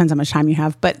 things. It depends how much time you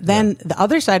have. But then the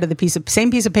other side of the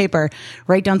same piece of paper,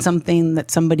 write down something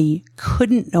that somebody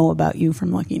couldn't know about you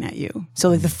from looking at you. So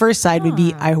like the first side would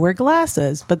be, I wear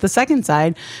glasses. But the second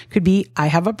side could be, I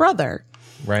have a brother.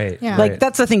 Right. Yeah. Like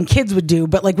that's the thing kids would do.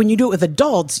 But like when you do it with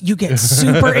adults, you get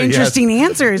super interesting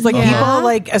answers. Like people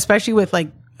like, especially with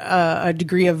like, a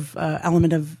degree of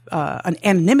element of an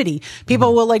anonymity,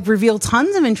 people will like reveal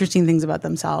tons of interesting things about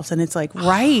themselves. And it's like,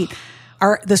 right.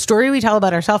 The story we tell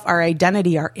about ourselves, our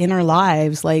identity, our inner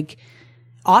lives, like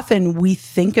often we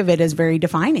think of it as very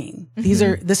defining.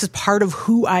 This is part of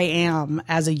who I am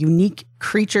as a unique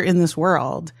creature in this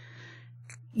world,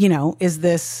 is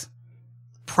this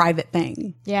private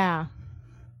thing. Yeah.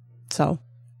 So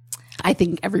I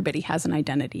think everybody has an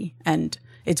identity, and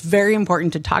it's very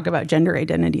important to talk about gender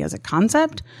identity as a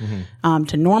concept, to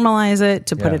normalize it,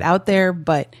 to put it out there.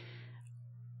 But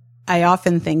I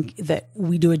often think that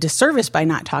we do a disservice by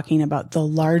not talking about the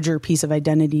larger piece of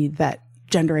identity that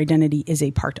gender identity is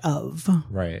a part of.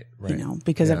 Right.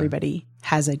 Because everybody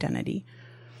has identity.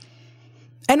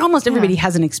 And almost everybody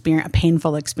has a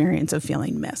painful experience of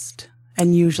feeling missed.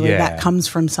 And usually that comes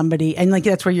from somebody. And like,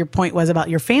 that's where your point was about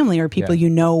your family or people you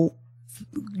know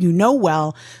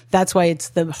well. That's why it's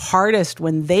the hardest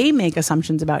when they make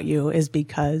assumptions about you, is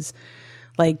because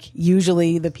like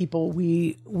usually the people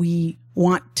we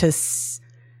want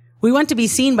to be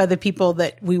seen by the people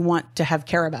that we want to have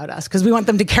care about us, because we want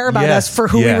them to care about us for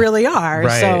who we really are.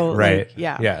 Right, so right. like,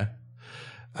 yeah.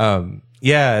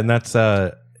 And that's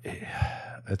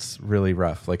it's really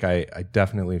rough. Like I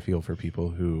definitely feel for people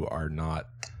who are not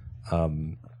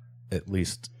at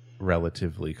least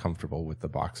relatively comfortable with the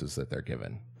boxes that they're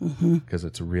given, because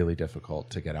it's really difficult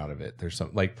to get out of it. There's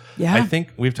some I think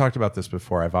we've talked about this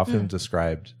before. I've often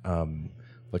described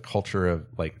the culture of,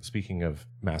 like, speaking of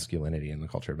masculinity and the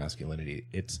culture of masculinity,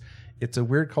 it's a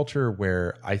weird culture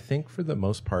where I think for the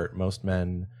most part, most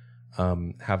men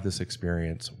have this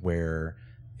experience where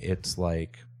it's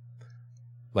like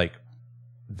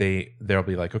they'll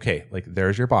be like, okay, like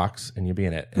there's your box and you be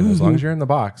in it. And as long as you're in the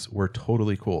box, we're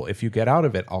totally cool. If you get out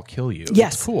of it, I'll kill you.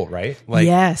 Yes. It's cool, right? Like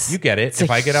Yes. you get it. It's If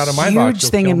a I get out of my huge box,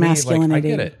 you'll thing kill in me. masculinity.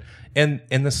 Like, I get it.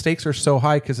 And the stakes are so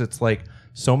high because it's like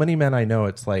so many men I know,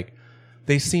 it's like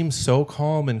they seem so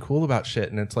calm and cool about shit.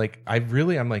 And it's like,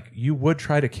 I'm like, you would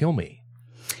try to kill me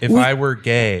if I were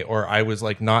gay or I was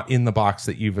like not in the box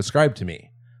that you've ascribed to me.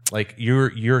 Like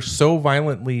you're so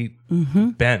violently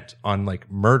bent on like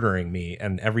murdering me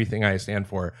and everything I stand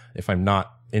for if I'm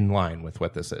not in line with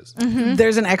what this is.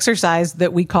 There's an exercise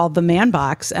that we call the man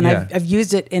box, and Yeah. I've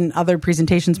used it in other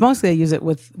presentations. Mostly I use it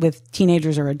with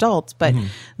teenagers or adults, but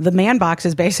the man box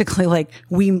is basically like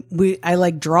I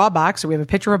like draw a box, or we have a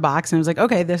picture of a box, and I was like,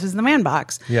 okay, this is the man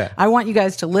box. Yeah. I want you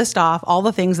guys to list off all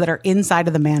the things that are inside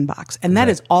of the man box. And that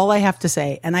is all I have to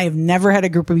say. And I have never had a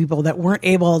group of people that weren't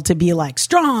able to be like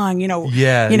strong,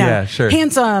 Yeah, sure.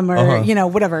 handsome or,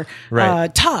 whatever,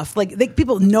 Right. tough. Like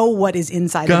people know what is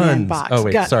inside the man Guns. box. Oh,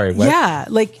 wait, sorry, what? Yeah.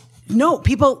 Like, no,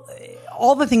 people,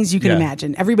 all the things you can Yeah.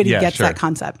 imagine. Everybody Yeah, gets sure. that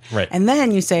concept. Right. And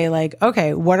then you say like,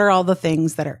 okay, what are all the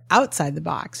things that are outside the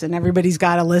box? And everybody's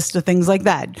got a list of things like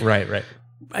that. Right.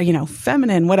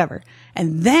 Feminine, whatever.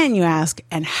 And then you ask,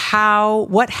 and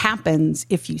what happens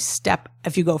if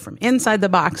you go from inside the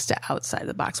box to outside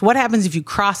the box? What happens if you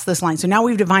cross this line? So now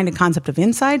we've defined a concept of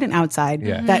inside and outside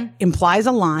Yeah. that implies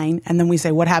a line. And then we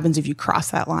say, what happens if you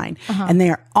cross that line? And they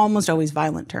are almost always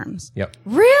violent terms. Yep.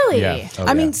 Really? Yeah. Oh,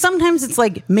 I mean, sometimes it's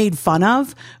like made fun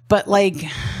of, but like,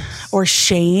 or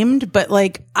shamed, but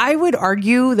like, I would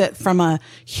argue that from a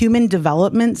human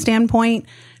development standpoint,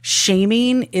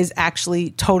 shaming is actually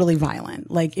totally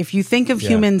violent. Like, if you think of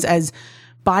humans as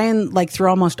through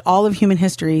almost all of human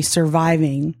history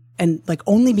surviving and like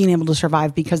only being able to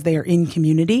survive because they are in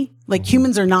community, like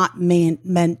humans are not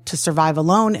meant to survive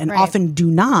alone and often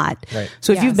do not. Right.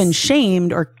 So if you've been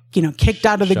shamed or, kicked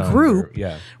out of the Shunned group,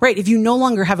 or- right. If you no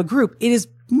longer have a group, it is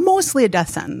mostly a death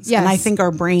sentence. Yes. And I think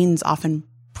our brains often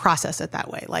process it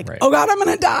that way. Like, Right. oh God, I'm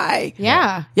going to die.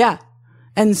 Yeah. Yeah.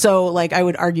 And so like, I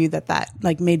would argue that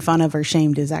like made fun of or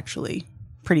shamed is actually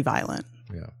pretty violent.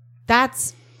 Yeah.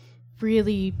 That's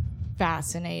really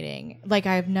fascinating. Like,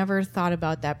 I've never thought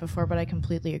about that before, but I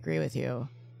completely agree with you.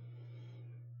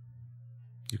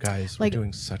 You guys, Like- we're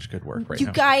doing such good work right You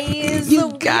now. guys, You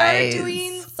we guys. are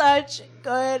doing such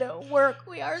good work.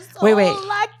 We are so Wait,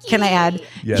 lucky. can I add?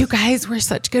 Yes. You guys were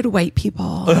such good white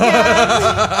people.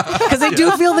 Because I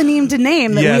do feel the need to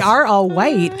name that we Yes. are all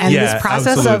white, and Yeah, this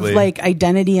process absolutely. of like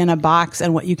identity in a box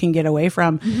and what you can get away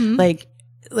from, like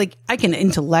I can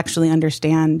intellectually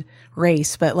understand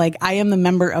race, but like I am the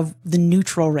member of the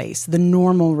neutral race, the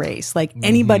normal race. Like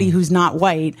anybody who's not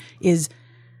white is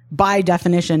by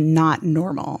definition not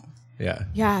normal. Yeah.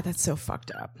 Yeah, that's so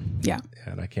fucked up. Yeah.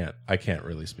 And I can't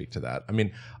really speak to that. I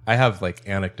mean, I have like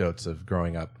anecdotes of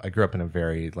growing up. I grew up in a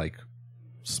very like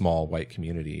small white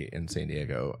community in San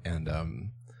Diego, and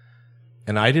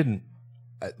I didn't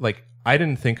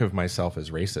think of myself as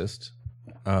racist.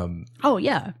 Oh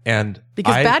yeah. And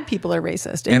Because I- bad people are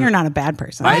racist and and you're not a bad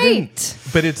person. I didn't,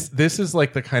 but this is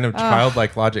like the kind of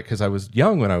childlike logic because I was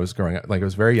young when I was growing up. Like I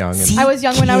was very young, and I was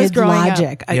young when I was Kid growing up.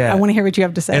 logic. Yeah. I want to hear what you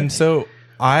have to say. and so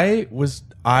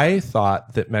I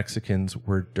thought that Mexicans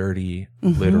were dirty,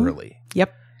 literally.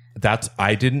 Yep.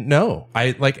 I didn't know.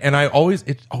 It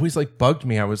always like bugged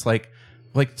me. I was like,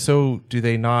 so do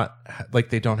they not, like,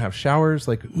 they don't have showers?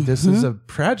 Like, this is a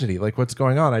tragedy. Like, what's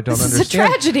going on? I don't This is a understand.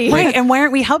 tragedy. Right. And why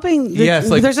aren't we helping? Yes,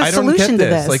 like, there's a I don't solution get to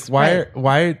this. Like,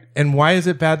 why is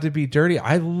it bad to be dirty?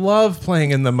 I love playing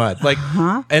in the mud. Like,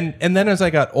 and then as I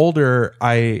got older,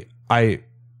 I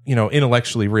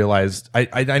intellectually realized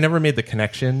I never made the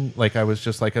connection. Like, I was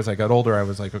just like, as I got older, I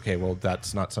was like, okay, well,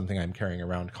 that's not something I'm carrying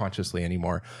around consciously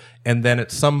anymore. And then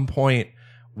at some point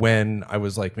when I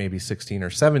was like maybe 16 or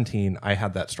 17, I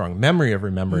had that strong memory of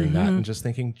remembering that and just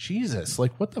thinking, Jesus,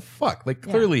 like, what the fuck? Like,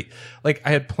 clearly, like,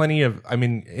 I had plenty of, I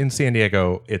mean, in San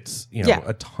Diego, it's,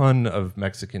 a ton of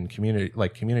Mexican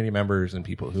community members and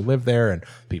people who live there and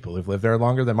people who've lived there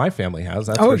longer than my family has.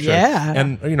 That's for sure. yeah.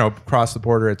 And, across the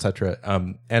border, et cetera.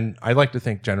 And I like to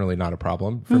think generally not a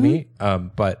problem for me.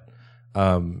 But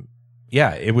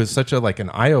it was such an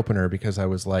eye opener because I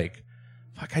was like,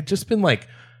 fuck, I'd just been like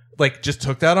just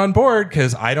took that on board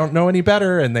because I don't know any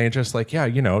better. And they just like, yeah,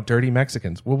 dirty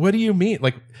Mexicans. Well, what do you mean?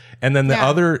 Like, and then the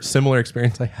other similar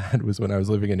experience I had was when I was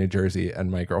living in New Jersey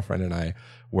and my girlfriend and I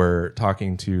were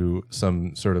talking to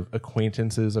some sort of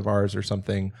acquaintances of ours or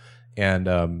something. And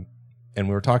we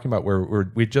were talking about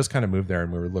we just kind of moved there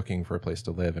and we were looking for a place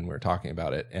to live and we were talking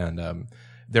about it. And,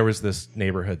 there was this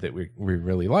neighborhood that we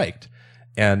really liked.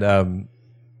 And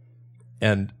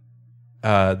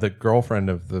the girlfriend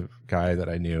of the guy that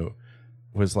I knew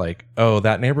was like, "Oh,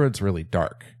 that neighborhood's really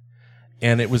dark."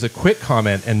 And it was a quick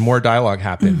comment and more dialogue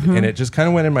happened. And it just kind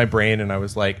of went in my brain. And I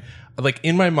was like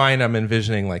in my mind, I'm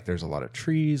envisioning like there's a lot of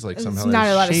trees, like somehow not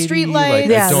there's a lot of shady, street like, lights.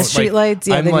 Yeah, I the don't- street like, lights.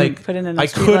 Yeah, I'm they like, didn't put in I enough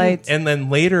street couldn't. lights. And then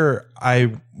later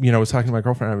I was talking to my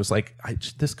girlfriend. I was like,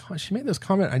 she made this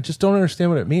comment. I just don't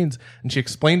understand what it means. And she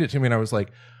explained it to me and I was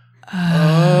like,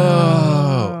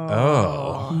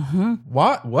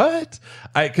 what?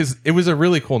 Because it was a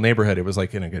really cool neighborhood. It was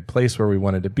like in a good place where we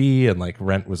wanted to be, and like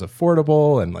rent was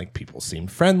affordable, and like people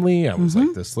seemed friendly. I was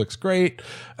like, this looks great.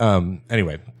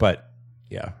 Anyway, but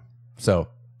yeah, so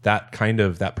that kind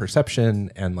of that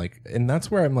perception and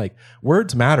that's where I'm like,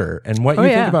 words matter, and what you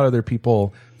think about other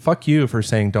people. Fuck you for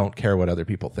saying don't care what other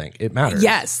people think. It matters.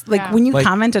 Yes. Like when you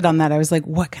commented on that, I was like,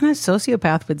 what kind of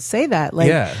sociopath would say that?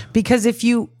 Like, because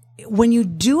when you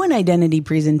do an identity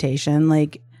presentation,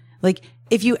 like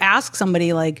if you ask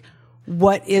somebody like,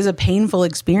 what is a painful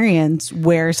experience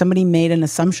where somebody made an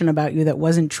assumption about you that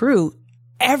wasn't true?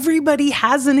 Everybody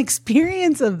has an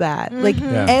experience of that. Like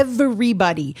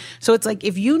everybody. So it's like,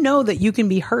 if you know that you can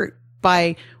be hurt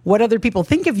by what other people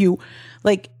think of you,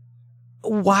 like,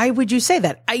 why would you say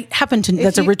that?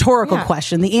 That's a rhetorical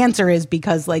question. The answer is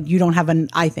because you don't have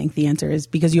I think the answer is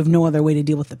because you have no other way to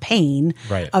deal with the pain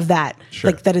of that.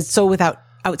 Sure. Like that is so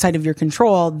outside of your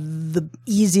control. The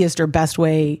easiest or best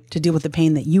way to deal with the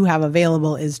pain that you have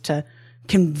available is to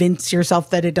convince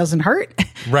yourself that it doesn't hurt.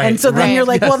 Right. And so then you're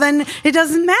like, well, then it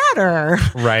doesn't matter.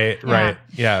 Right.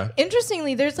 Yeah.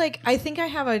 Interestingly, there's I think I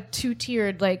have a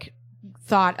two-tiered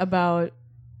thought about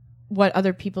what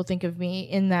other people think of me,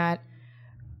 in that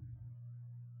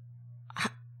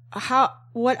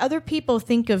what other people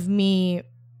think of me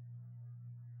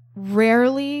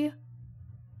rarely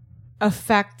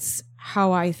affects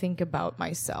how I think about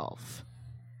myself.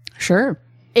 Sure.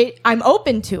 I'm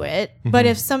open to it, but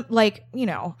if I'm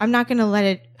not going to let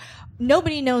it.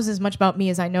 Nobody knows as much about me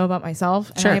as I know about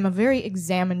myself, and Sure. I am a very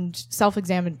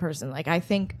self-examined person. I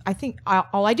think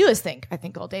all I do is think. I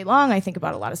think all day long. I think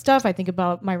about a lot of stuff. I think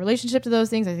about my relationship to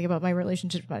those things. I think about my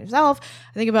relationship to myself.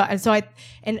 I think about,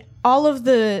 and all of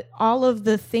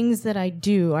the things that I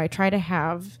do, I try to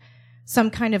have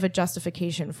some kind of a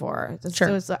justification for.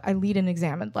 Sure. So I lead an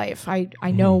examined life. I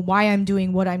know why I'm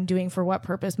doing what I'm doing for what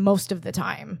purpose most of the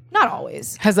time. Not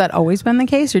always. Has that always been the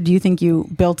case, or do you think you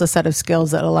built a set of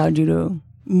skills that allowed you to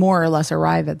more or less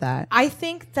arrive at that? I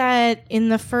think that in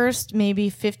the first maybe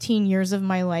 15 years of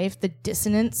my life, the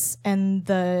dissonance and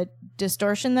the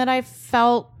distortion that I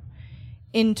felt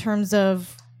in terms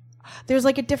of, there's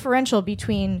a differential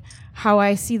between how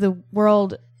I see the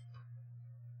world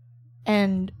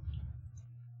and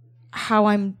how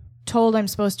I'm told I'm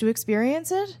supposed to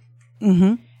experience it.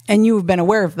 Mm-hmm. And you've been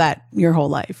aware of that your whole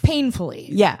life. Painfully.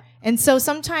 Yeah. And so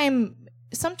sometime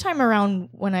around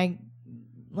when I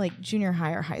junior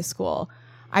high or high school,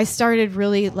 I started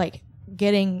really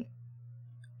getting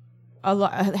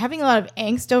having a lot of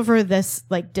angst over this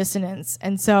dissonance.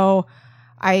 And so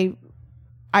I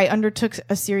undertook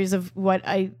a series of what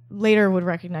I later would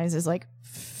recognize as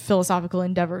philosophical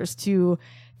endeavors to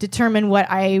determine what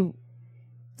I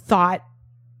thought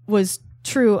was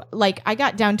true. I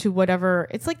got down to whatever,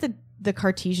 it's the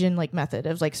Cartesian method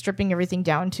of stripping everything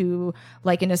down to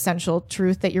an essential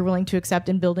truth that you're willing to accept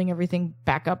and building everything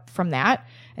back up from that.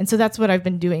 And so that's what I've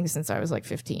been doing since I was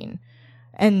 15.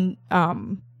 And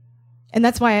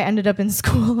that's why I ended up in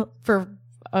school for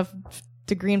a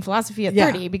degree in philosophy at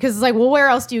 30, because it's where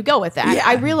else do you go with that? Yeah.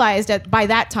 I realized that by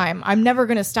that time, I'm never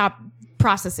going to stop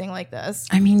processing like this.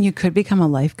 I mean, you could become a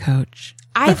life coach.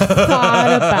 I've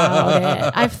thought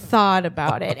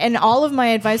about it. And all of my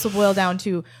advice will boil down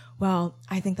to, well,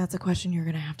 I think that's a question you're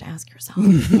going to have to ask yourself.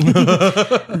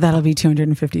 That'll be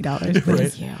 $250.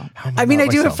 Thank you. I mean, I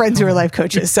do have friends who are life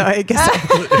coaches, so I guess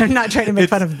I'm not trying to make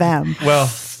fun of them. Well,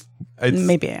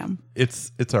 Maybe I am.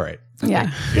 It's all right.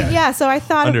 Yeah. Yeah. So I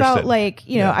thought Understood.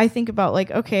 about I think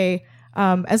about okay,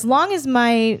 as long as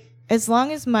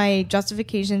my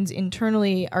justifications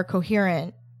internally are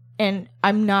coherent and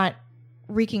I'm not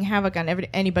wreaking havoc on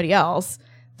anybody else,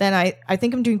 then I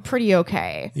think I'm doing pretty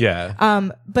okay.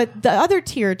 Yeah. But the other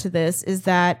tier to this is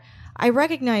that I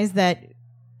recognize that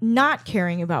not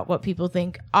caring about what people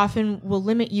think often will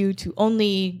limit you to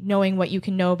only knowing what you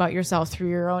can know about yourself through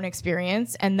your own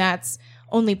experience. And that's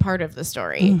only part of the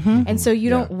story. Mm-hmm. And so you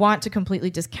don't want to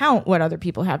completely discount what other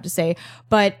people have to say.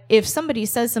 But if somebody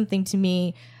says something to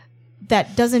me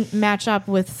that doesn't match up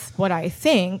with what I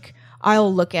think,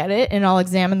 I'll look at it and I'll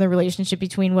examine the relationship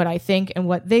between what I think and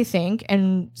what they think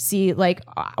and see what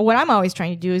I'm always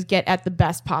trying to do is get at the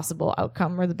best possible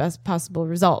outcome or the best possible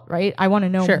result, right? I want to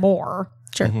know more.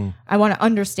 Sure. I want to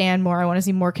understand more. I want to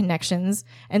see more connections.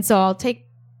 And so I'll take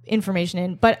information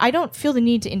in, but I don't feel the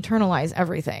need to internalize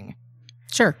everything.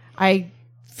 Sure. I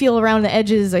feel around the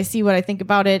edges. I see what I think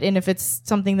about it. And if it's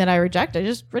something that I reject, I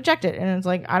just reject it. And it's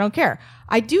like, I don't care.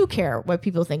 I do care what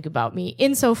people think about me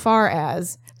insofar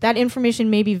as that information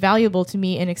may be valuable to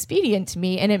me and expedient to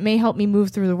me. And it may help me move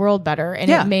through the world better. And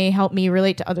it may help me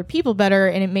relate to other people better.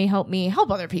 And it may help me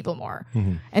help other people more.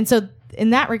 And so in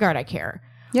that regard, I care.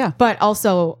 Yeah. But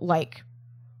also, like,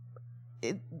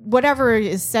 whatever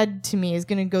is said to me is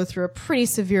going to go through a pretty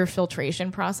severe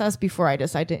filtration process before I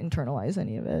decide to internalize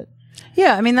any of it.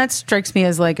 Yeah, I mean, that strikes me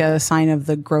as like a sign of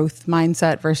the growth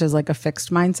mindset versus like a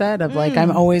fixed mindset of like,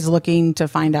 I'm always looking to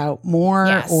find out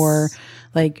more, or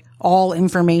like all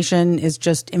information is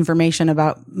just information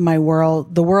about my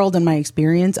world, the world and my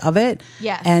experience of it.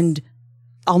 Yes. And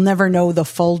I'll never know the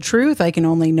full truth. I can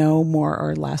only know more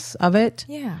or less of it.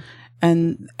 Yeah.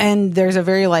 And there's a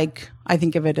very like, I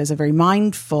think of it as a very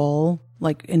mindful,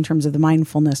 like in terms of the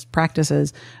mindfulness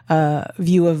practices,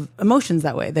 view of emotions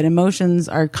that way, that emotions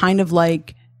are kind of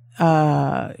like,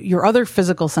 your other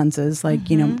physical senses, like,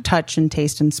 you know, touch and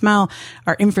taste and smell,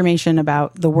 are information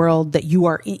about the world that you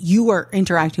are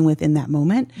interacting with in that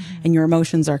moment. And your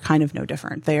emotions are kind of no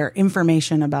different. They are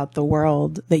information about the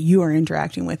world that you are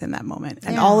interacting with in that moment.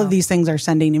 And all of these things are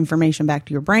sending information back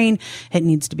to your brain. It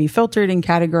needs to be filtered and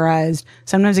categorized.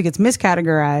 Sometimes it gets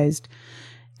miscategorized.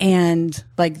 And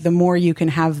like, the more you can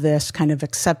have this kind of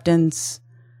acceptance,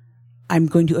 I'm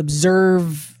going to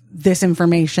observe this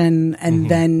information and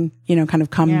then, you know, kind of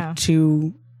come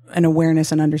to an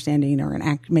awareness and understanding, or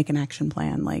make an action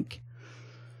plan. Like,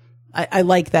 I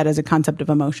like that as a concept of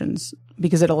emotions,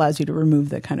 because it allows you to remove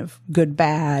the kind of good,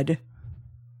 bad.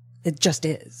 It just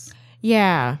is.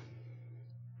 Yeah.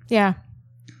 Yeah.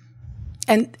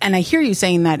 And I hear you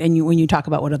saying that, and when you talk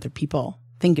about what other people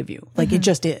think of you, like, it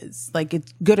just is, like,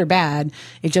 it's good or bad.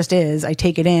 It just is. I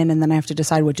take it in, and then I have to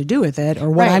decide what to do with it, or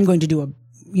what I'm going to do,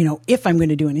 you know, if I'm going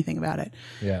to do anything about it.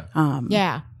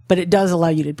 Yeah. But it does allow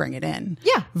you to bring it in.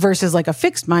 Yeah. Versus like a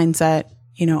fixed mindset,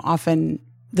 you know, often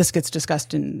this gets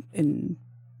discussed in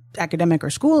academic or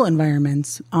school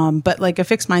environments. But like a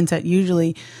fixed mindset,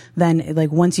 usually then,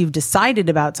 like, once you've decided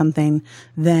about something,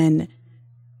 then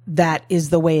that is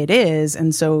the way it is.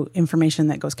 And so information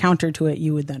that goes counter to it,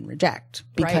 you would then reject,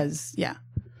 because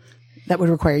that would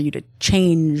require you to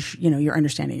change, you know, your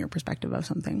understanding, your perspective of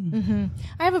something.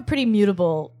 I have a pretty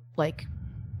mutable, like,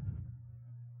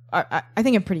 I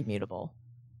think I'm pretty mutable.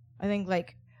 I think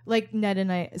like Ned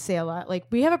and I say a lot, like,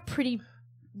 we have a pretty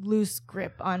loose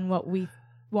grip on what we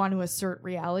want to assert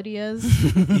reality is.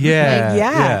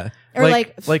 Or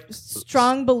like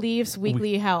strong beliefs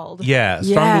weakly held. Yeah,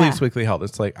 strong beliefs weakly held.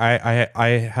 It's like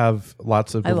I have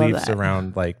lots of beliefs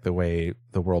around like the way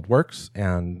the world works,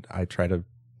 and I try to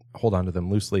hold on to them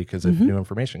loosely, because if new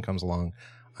information comes along,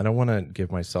 I don't want to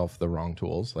give myself the wrong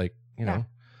tools. Like, you know,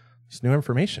 it's new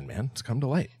information, man. It's come to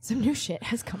light. Some new shit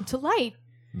has come to light.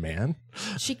 Man.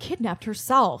 She kidnapped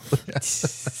herself.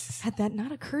 Had that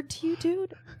not occurred to you,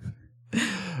 dude?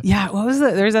 Yeah, what was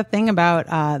it? There's a thing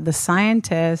about the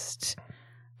scientist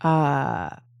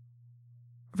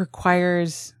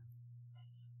requires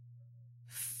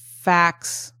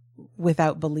facts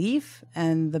without belief,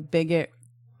 and the bigot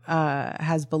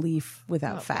has belief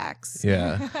without facts.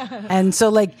 Yeah. And so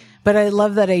like, but I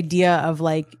love that idea of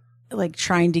like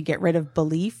trying to get rid of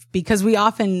belief, because we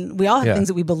all have things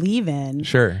that we believe in.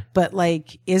 Sure. But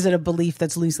like, is it a belief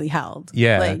that's loosely held?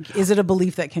 Yeah. Like, is it a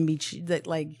belief that can be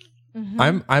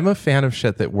I'm a fan of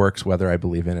shit that works whether I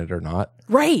believe in it or not.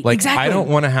 Right. Like, exactly. I don't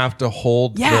want to have to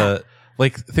hold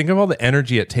think of all the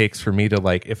energy it takes for me to,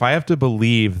 like, if I have to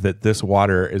believe that this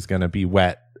water is going to be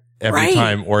wet every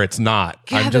time or it's not,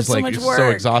 I'm just like, it's so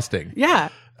exhausting. Yeah.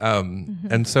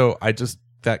 And so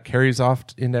that carries off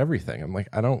into everything. I'm like,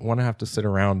 I don't want to have to sit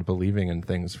around believing in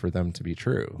things for them to be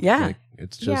true. Yeah. Like,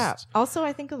 it's just. Also,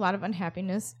 I think a lot of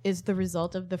unhappiness is the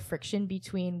result of the friction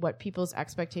between what people's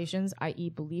expectations, i.e.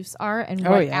 beliefs, are, and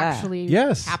what actually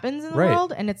happens in the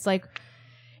world. And it's like,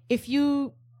 if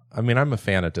you... I mean, I'm a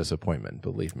fan of disappointment,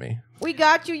 believe me. We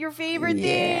got you your favorite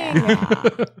thing.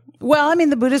 Well, I mean,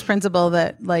 the Buddhist principle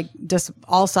that like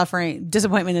all suffering,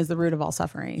 disappointment is the root of all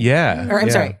suffering. Yeah. Or I'm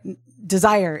sorry,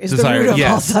 desire is the root of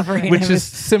all suffering. Which is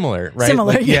similar, right?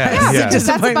 Similar, like, That's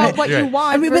about what you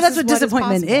want. I mean, but that's what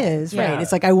disappointment is, right?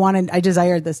 It's like, I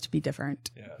desired this to be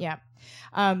different. Yeah.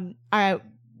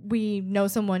 We know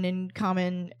someone in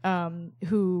common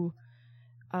who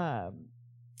has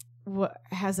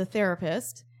a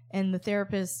therapist, and the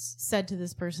therapist said to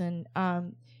this person,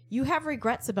 you have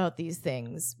regrets about these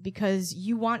things because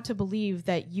you want to believe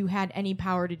that you had any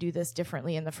power to do this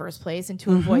differently in the first place and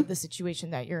to avoid the situation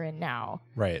that you're in now.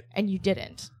 Right. And you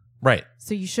didn't. Right.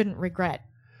 So you shouldn't regret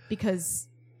because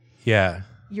Yeah.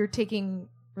 you're taking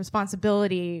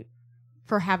responsibility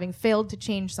for having failed to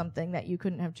change something that you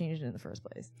couldn't have changed in the first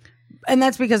place. And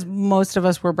that's because most of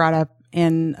us were brought up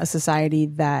in a society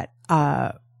that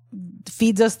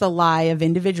feeds us the lie of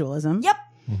individualism. Yep.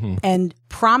 And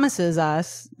promises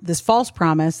us this false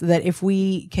promise that if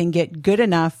we can get good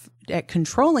enough at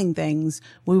controlling things,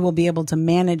 we will be able to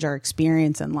manage our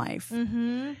experience in life.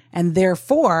 And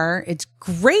therefore, it's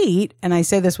great. And I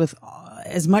say this with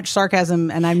as much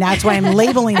sarcasm, and that's why I'm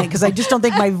labeling it, because I just don't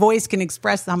think my voice can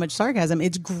express how much sarcasm.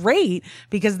 It's great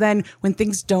because then when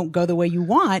things don't go the way you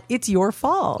want, it's your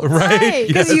fault. Right.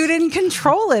 Because Yes. you didn't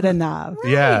control it enough.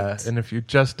 Yeah. And if you've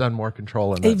just done more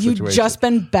control in that If you'd situation. just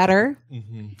been better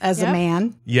as a Yep.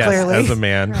 man, Yes, clearly, as a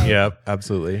man. Right. Yep,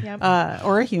 absolutely. Yep.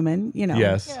 or a human,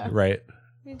 Yes, Yeah. right.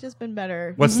 You've just been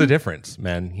better. What's the difference,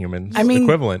 men, humans? I mean,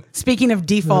 equivalent. Speaking of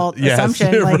default Yes,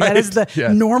 assumption, like that is the right,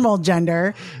 yes. normal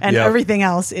gender, and Yep. everything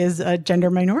else is a gender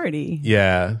minority.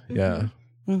 Yeah, yeah.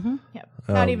 Yep.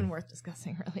 Not even worth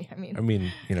discussing, really. I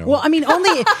mean, Well, I mean,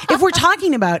 only if we're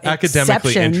talking about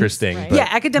academically exceptions. interesting. Right. but- Yeah,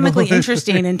 academically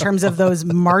interesting in terms of those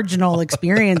marginal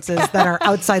experiences that are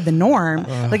outside the norm.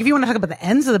 Like if you want to talk about the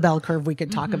ends of the bell curve, we could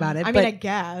talk about it. I but mean, I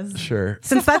guess. Sure.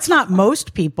 since that's not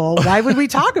most people, why would we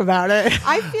talk about it?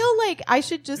 I feel like I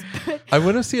should just put I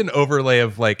want to see an overlay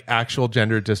of like actual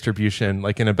gender distribution,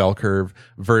 like in a bell curve,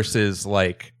 versus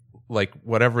like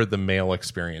whatever the male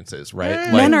experience is,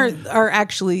 right? Men are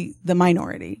actually the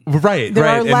minority. right. There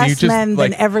right. are And you less just, men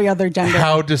like, than every other gender.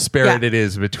 how disparate Yeah. it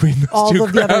is between those all two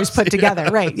of the others crowds. put together.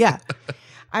 Right. Yeah.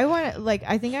 I want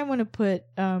to I think I want to put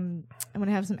I'm going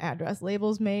to have some address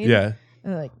labels made. Yeah.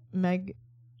 And like Meg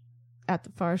at the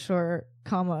far shore,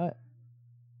 comma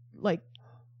like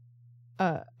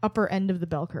upper end of the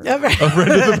bell curve. Over into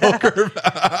the bell curve.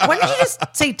 Why don't you just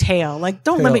say tail? Like,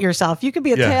 don't limit yourself. You could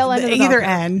be a Yeah. Tail end of the bell either curve.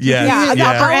 end. Yes, Yeah, yeah.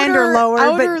 upper end or lower.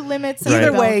 outer But limits. of either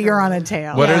the bell way, you're curve. on a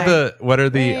tail. What Yeah. are the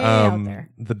Way out there.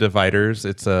 the dividers?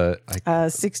 It's a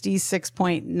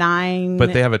 66.9.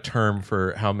 but they have a term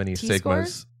for how many T-score?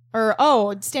 sigmas.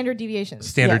 Or standard deviations.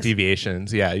 Standard Yes.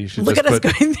 deviations. Yeah, you should Look just at us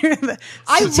put going through the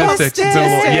I love statistics. statistics.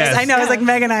 Yes. I know. It's like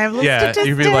Meg and I have Yeah,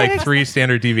 you'd be like statistics. 3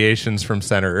 standard deviations from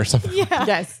center or something. Yeah.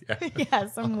 Yes.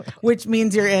 Yes. Which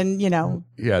means you're in, Yeah, no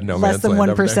less man's than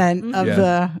land over there.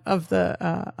 1% of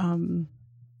Yeah.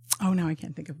 oh, now I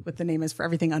can't think of what the name is for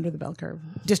everything under the bell curve.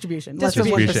 Distribution. Less than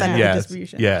 1% of Distribution. the Yes.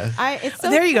 distribution. Yeah. It's so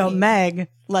There you go. funny. Meg,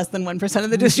 less than 1%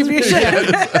 of the distribution.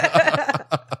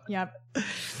 Yep.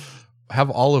 Have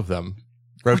all of them.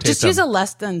 Rotate Just them. use a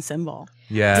less than symbol.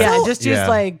 yeah. Yeah, just use yeah.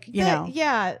 like,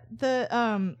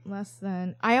 The less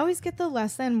than. I always get the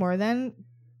less than more than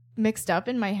mixed up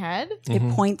in my head. it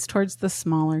points towards the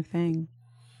smaller thing.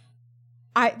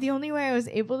 The only way I was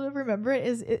able to remember it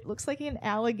is it looks like an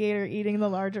alligator eating the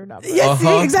larger number. Yeah, see,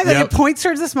 Uh-huh, exactly. yep. It points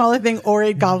towards the smaller thing, or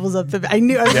it gobbles up the. I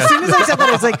knew as Yes. soon as I said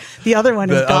that, it's like the other one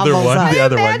is The other gobbles one, up. the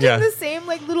other one, Imagine yeah. the same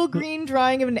like little green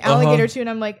drawing of an alligator too, and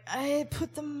I'm like, I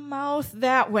put the mouth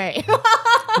that way.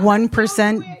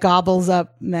 1% gobbles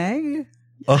up Meg.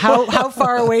 How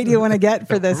far away do you want to get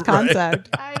for this concept?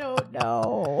 I don't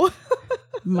know.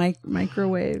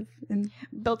 Microwave and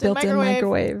Built-in built-in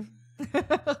microwave.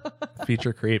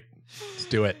 Feature creep. Let's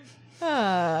do it.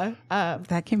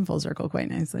 That came full circle quite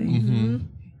nicely. Mm-hmm.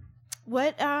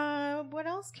 What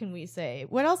else can we say?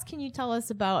 What else can you tell us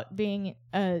about being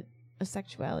a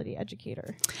sexuality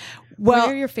educator? Well, what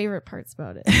are your favorite parts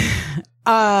about it?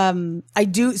 I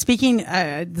do. Speaking,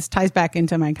 this ties back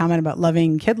into my comment about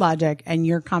loving Kid Logic and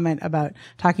your comment about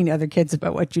talking to other kids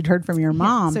about what you'd heard from your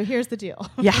mom. So here's the deal.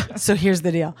 Yeah. So here's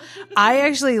the deal. I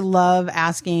actually love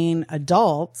asking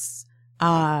adults,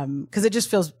 cause it just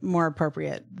feels more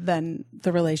appropriate than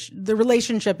the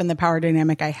relationship and the power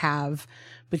dynamic I have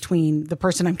between the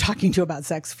person I'm talking to about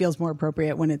sex feels more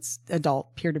appropriate when it's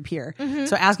adult peer to peer.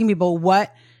 So asking people,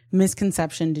 what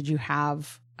misconception did you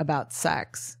have about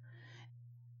sex?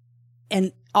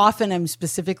 And often I'm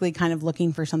specifically kind of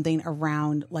looking for something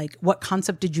around like, what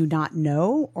concept did you not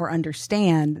know or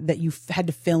understand that you had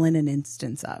to fill in an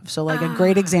instance of? So like a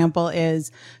great example is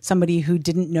somebody who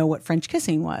didn't know what French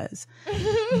kissing was.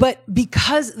 But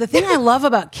because the thing I love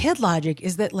about Kid Logic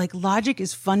is that like logic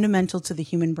is fundamental to the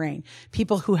human brain.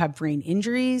 People who have brain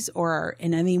injuries or are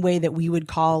in any way that we would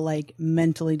call like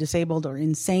mentally disabled or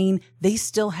insane, they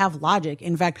still have logic.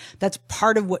 In fact, that's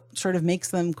part of what sort of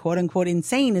makes them quote unquote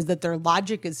insane is that their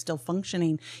logic is still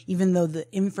functioning, even though the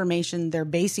information they're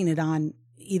basing it on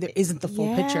either isn't the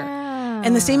full picture.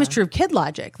 And the same is true of kid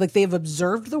logic. Like they've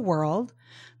observed the world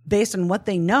based on what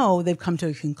they know. They've come to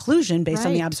a conclusion based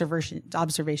on the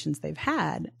observations they've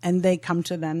had, and they come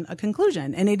to then a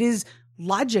conclusion, and it is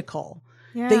logical.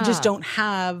 Yeah. They just don't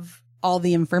have all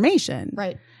the information.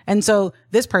 Right. And so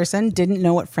this person didn't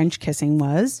know what French kissing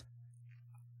was.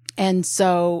 And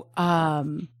so,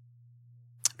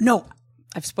 no,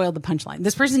 I've spoiled the punchline.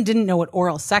 This person didn't know what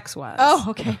oral sex was. Oh,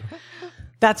 okay.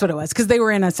 That's what it was. Because they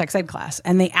were in a sex ed class,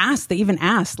 and they even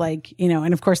asked, like, you know,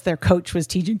 and of course their coach was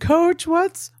teaching, Coach,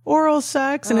 what's oral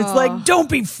sex? And it's like, don't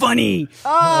be funny,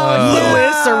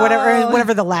 Lewis, or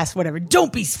whatever the last, whatever.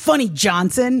 Don't be funny,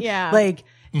 Johnson. Yeah. Like,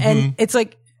 and it's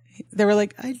like, they were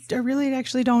like, I really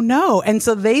actually don't know. And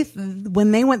so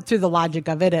when they went through the logic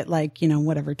of it at like, you know,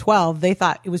 whatever, 12, they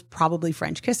thought it was probably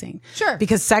French kissing. Sure.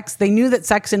 Because they knew that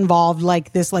sex involved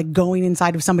like this, like going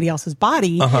inside of somebody else's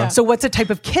body. So what's a type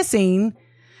of kissing?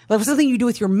 Like something you do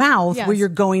with your mouth where you're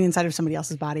going inside of somebody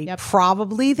else's body. Yep.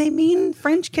 Probably they mean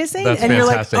French kissing. That's and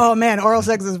fantastic. You're like, oh man, oral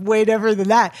sex is way different than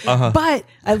that. But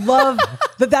I love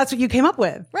that that's what you came up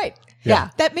with. Right.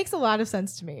 Yeah. That makes a lot of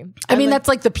sense to me. I mean, that's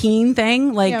like the peen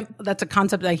thing. Like Yep. that's a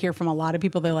concept I hear from a lot of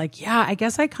people. They're like, yeah, I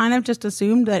guess I kind of just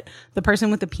assumed that the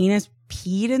person with the penis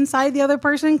peed inside the other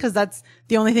person because that's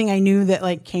the only thing I knew that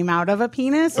like came out of a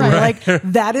penis. And like,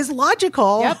 that is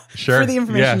logical Sure. for the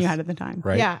information Yes. you had at the time.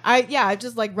 Right. Yeah. I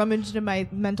just like rummaged in my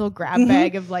mental grab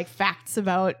bag of like facts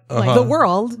about like The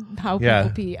world. how Yeah.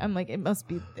 people pee. I'm like, it must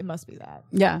be that.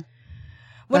 Yeah.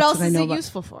 What That's else what I is know it about-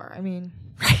 useful for? I mean,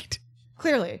 Right.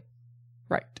 clearly.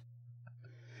 Right.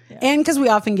 And because we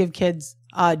often give kids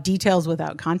details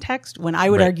without context, when I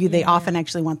would Right. argue they often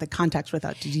actually want the context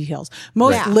without the details.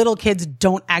 Most Yeah. little kids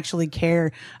don't actually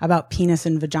care about penis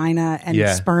and vagina and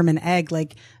Yeah. sperm and egg.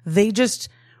 Like they just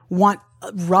want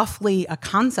roughly a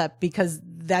concept because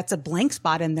that's a blank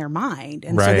spot in their mind.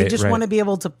 And so they Right, just right. want to be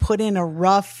able to put in a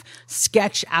rough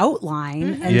sketch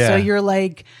outline. And Yeah. so you're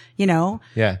like, you know,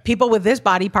 Yeah. people with this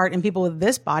body part and people with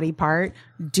this body part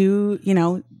do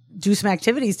some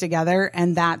activities together,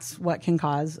 and that's what can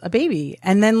cause a baby.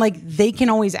 And then like they can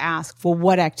always ask, well,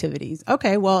 what activities?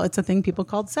 Okay, well, it's a thing people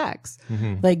called sex.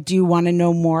 Like, do you want to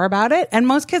know more about it? And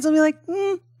most kids will be like,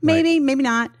 maybe, maybe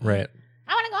not. Right.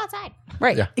 I want to go outside.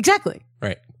 Right. Yeah. Exactly.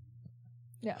 Right.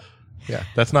 Yeah. Yeah.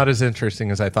 That's not as interesting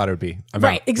as I thought it would be. I'm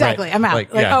Right. out. Exactly. Right. I'm out.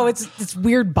 Like, yeah. oh, it's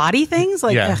weird body things.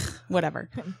 Like, Yeah. whatever.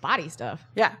 Body stuff.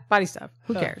 Yeah. Body stuff.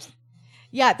 Who cares?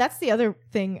 Yeah, that's the other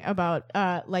thing about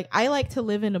like I like to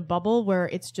live in a bubble where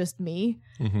it's just me.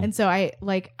 And so I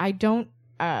don't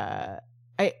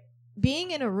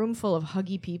being in a room full of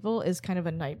huggy people is kind of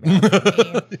a nightmare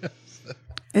for me.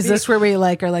 Is this where we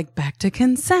like are like back to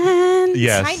consent?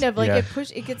 Yes. Kind of like Yeah.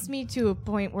 it gets me to a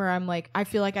point where I'm like I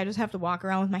feel like I just have to walk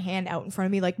around with my hand out in front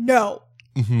of me like no.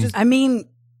 I mean,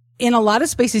 in a lot of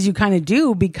spaces you kind of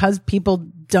do because people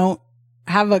don't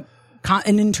have an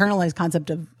internalized concept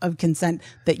of consent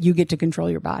that you get to control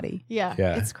your body. Yeah,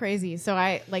 Yeah. it's crazy. So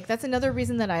I like that's another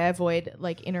reason that I avoid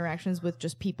like interactions with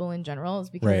just people in general is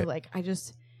because Right. like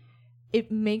it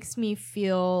makes me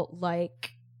feel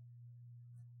like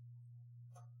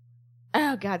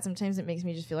oh god, sometimes it makes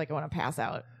me just feel like I want to pass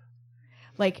out.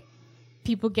 Like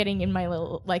people getting in my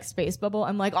little like space bubble,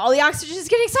 I'm like all the oxygen is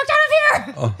getting sucked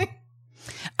out of here.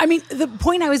 I mean, the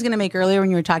point I was going to make earlier when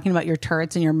you were talking about your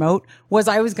turrets and your moat was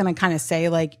I was going to kind of say,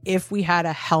 like, if we had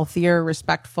a healthier,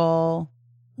 respectful,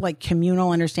 like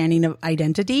communal understanding of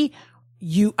identity,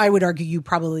 I would argue you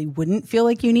probably wouldn't feel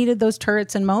like you needed those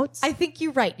turrets and moats. I think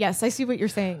you're right. Yes, I see what you're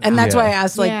saying. And that's Yeah. why I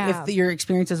asked, like, Yeah. if your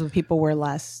experiences with people were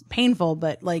less painful,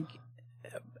 but like,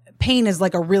 pain is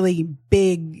like a really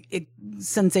big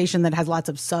sensation that has lots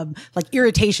of like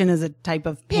irritation is a type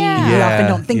of pain. Yeah. We Yeah. often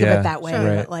don't think of Yeah. it that way,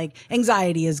 Sure. but like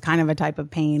anxiety is kind of a type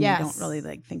of pain. Yes. We don't really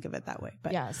like think of it that way,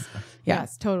 but Yes. Yeah.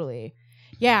 Yes, totally.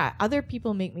 Yeah, other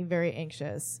people make me very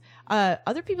anxious.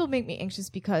 Other people make me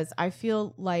anxious because I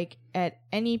feel like at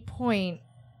any point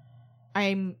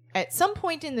at some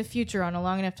point in the future on a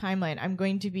long enough timeline, I'm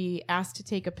going to be asked to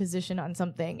take a position on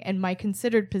something, and my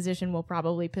considered position will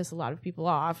probably piss a lot of people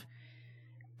off.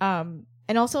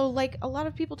 And also, like, a lot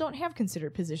of people don't have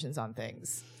considered positions on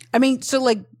things. I mean, so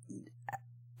like,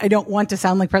 I don't want to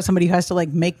sound like somebody who has to like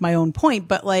make my own point,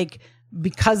 but like,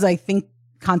 because I think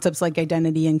concepts like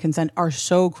identity and consent are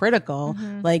so critical,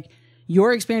 like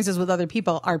your experiences with other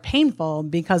people are painful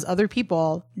because other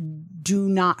people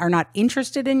are not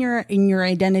interested in your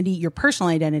identity, your personal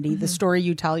identity, the story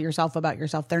you tell yourself about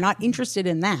yourself. They're not interested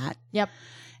in that. Yep.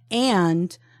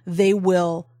 And they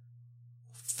will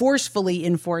forcefully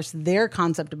enforce their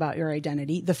concept about your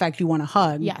identity, the fact you want to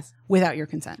hug, Yes. without your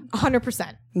consent.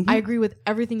 100%. I agree with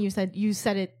everything you said. You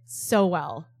said it so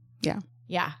well. Yeah.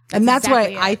 Yeah. And that's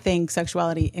exactly why I it. think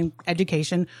sexuality in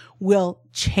education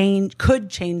could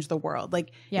change the world.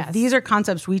 Like, Yes. if these are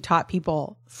concepts we taught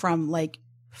people from like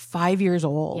 5 years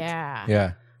old. Yeah.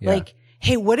 Yeah. Like,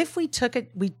 hey, what if we took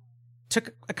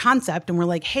a concept and we're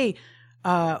like, hey,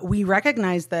 we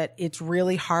recognize that it's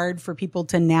really hard for people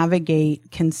to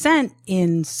navigate consent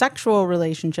in sexual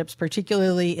relationships,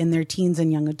 particularly in their teens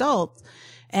and young adults.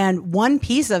 And one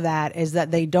piece of that is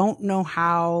that they don't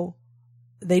know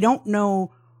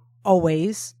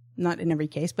always, not in every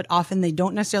case, but often they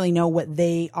don't necessarily know what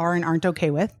they are and aren't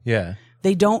okay with. Yeah.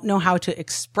 They don't know how to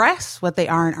express what they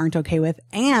are and aren't okay with.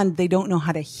 And they don't know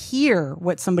how to hear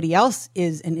what somebody else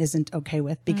is and isn't okay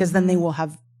with, because then they will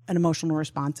have an emotional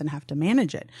response and have to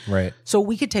manage it. Right. So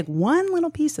we could take one little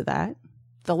piece of that,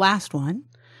 the last one,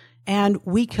 and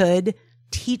we could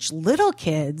teach little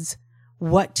kids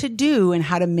what to do and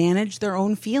how to manage their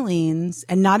own feelings,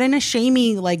 and not in a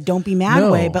shamey, like, don't be mad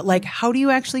No. way, but like, how do you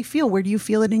actually feel? Where do you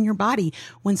feel it in your body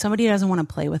when somebody doesn't want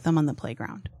to play with them on the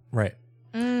playground? Right.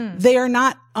 They are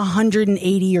not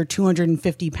 180 or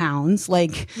 250 pounds.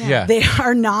 Like, Yeah. they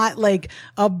are not like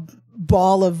a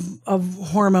ball of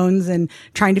hormones and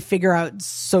trying to figure out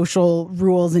social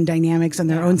rules and dynamics and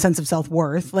their own sense of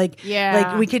self-worth. Like,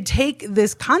 Yeah. we could take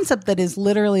this concept that is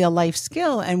literally a life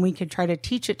skill and we could try to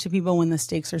teach it to people when the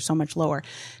stakes are so much lower.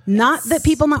 Not that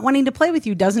people not wanting to play with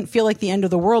you doesn't feel like the end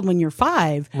of the world when you're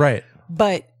 5, Right.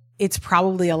 but it's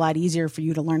probably a lot easier for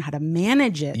you to learn how to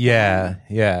manage it. Yeah,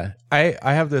 yeah. I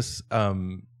have this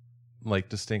like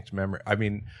distinct memory. I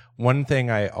mean, one thing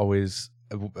I always,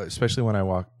 especially when I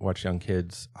watch young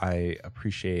kids, I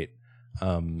appreciate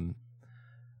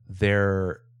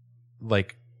their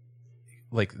like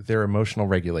their emotional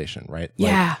regulation, right?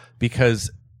 Yeah. Because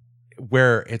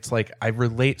where it's like, I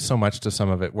relate so much to some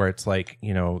of it where it's like,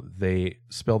 they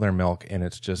spill their milk and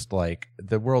it's just like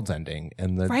the world's ending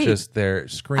and they're I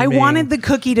screaming. wanted the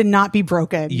cookie to not be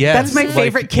broken. Yes, That's my like,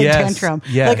 favorite kid yes, tantrum.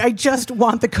 yeah. Like, I just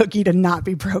want the cookie to not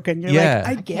be broken. You're Yeah.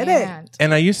 like, I get it. Can't.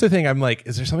 And I used to think, I'm like,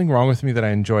 is there something wrong with me that I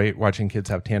enjoy watching kids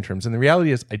have tantrums? And the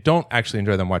reality is I don't actually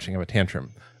enjoy them watching have a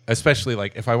tantrum. Especially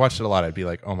like if I watched it a lot, I'd be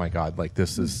like, oh my God, like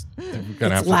this is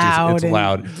gonna have loud it's and-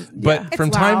 loud. But It's from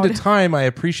time to loud. time I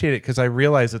appreciate it because I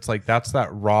realize it's like that's that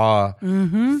raw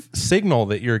signal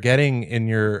that you're getting in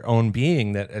your own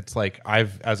being, that it's like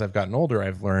as I've gotten older,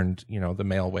 I've learned, the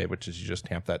male way, which is you just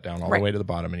tamp that down all Right. the way to the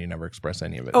bottom and you never express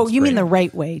any of it. Oh, It's you mean great. the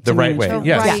right way? The to right manage way? The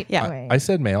Yes. right Yeah. way. I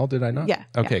said male, did I not? Yeah.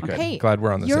 Okay, Yeah. good. Hey, Glad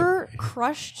we're on the same. your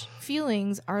crushed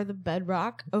feelings are the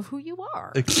bedrock of who you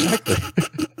are. Exactly.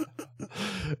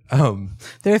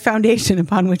 They're a foundation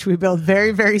upon which we build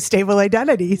very, very stable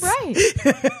identities. Right.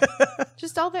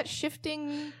 Just all that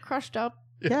shifting, crushed up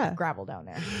Yeah. gravel down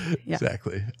there. Yeah.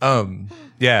 Exactly.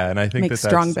 Yeah, and I think Make that's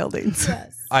strong buildings.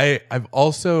 I've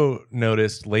also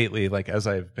noticed lately, like as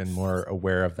I've been more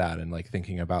aware of that and like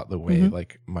thinking about the way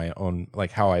like my own,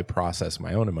 like how I process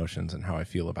my own emotions and how I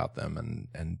feel about them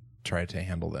and try to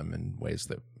handle them in ways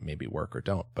that maybe work or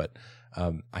don't. But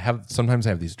sometimes I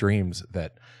have these dreams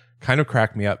that kind of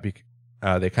crack me up.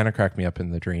 They kind of crack me up in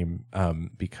the dream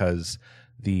because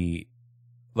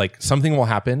something will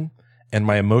happen and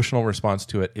my emotional response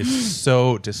to it is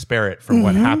so disparate from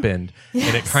what happened.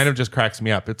 And it kind of just cracks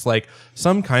me up. It's like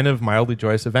some kind of mildly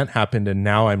joyous event happened and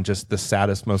now I'm just the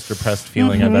saddest, most depressed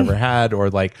feeling I've ever had. Or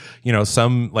like,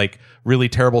 some like really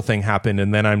terrible thing happened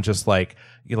and then I'm just like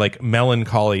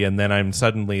melancholy and then I'm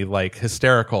suddenly like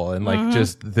hysterical and like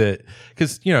just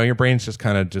because your brain's just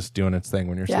kind of just doing its thing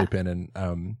when you're sleeping.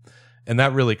 And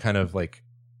that really kind of like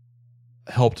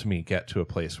helped me get to a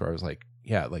place where I was like,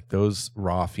 yeah, like those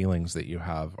raw feelings that you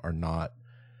have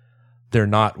they're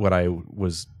not what I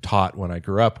was taught when I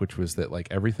grew up, which was that like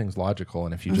everything's logical.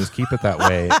 And if you just keep it that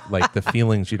way, like the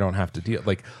feelings you don't have to deal,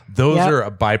 like those are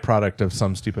a byproduct of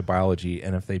some stupid biology.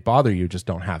 And if they bother you, just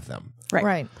don't have them.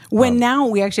 Right. When now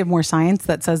we actually have more science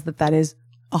that says that is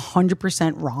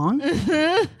 100% wrong.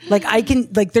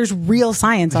 There's real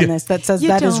science on this that says You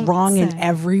that is don't wrong in say.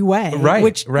 every way, Right,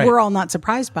 which right. we're all not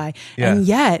surprised by. Yeah. And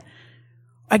yet,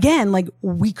 again, like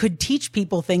we could teach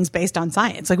people things based on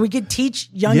science. Like we could teach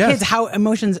young Yes. kids how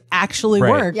emotions actually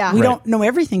Right. work. Yeah. We Right. don't know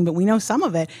everything, but we know some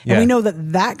of it. Yeah. And we know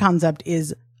that concept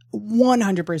is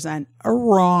 100%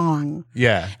 wrong.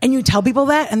 Yeah. And you tell people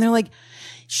that and they're like,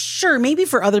 sure, maybe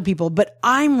for other people, but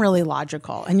I'm really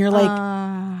logical. And you're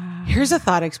like, here's a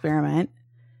thought experiment.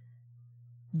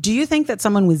 Do you think that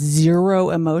someone with zero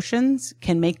emotions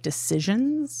can make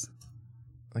decisions?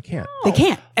 I can't. They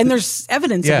can't. And there's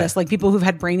evidence Yeah. of this, like people who've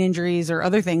had brain injuries or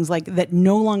other things like that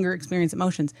no longer experience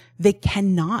emotions. They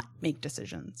cannot make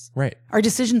decisions. Right. Our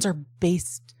decisions are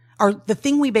the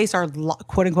thing we base our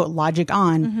quote unquote logic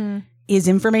on is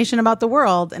information about the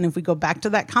world. And if we go back to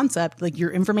that concept, like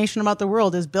your information about the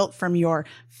world is built from your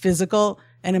physical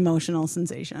and emotional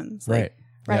sensations. Like,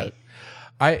 Right.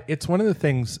 It's one of the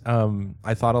things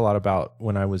I thought a lot about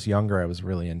when I was younger. I was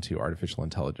really into artificial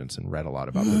intelligence and read a lot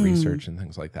about the research and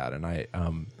things like that. And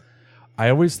I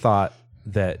always thought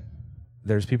that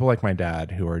there's people like my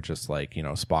dad who are just like, you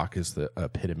know, Spock is the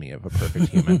epitome of a perfect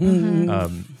human,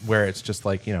 where it's just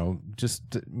like, you know, just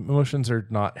emotions are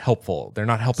not helpful. They're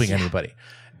not helping anybody.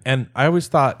 And I always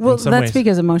thought, well, in some that's ways,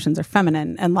 because emotions are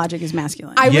feminine and logic is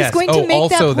masculine. I was Yes. going to Oh, make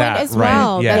also that point that, as right.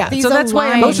 well. Yeah. That these so that's why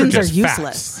align. emotions are just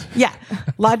useless. facts. Yeah.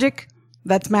 Logic,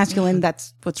 that's masculine,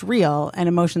 that's what's real, and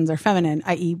emotions are feminine,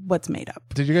 i.e. what's made up.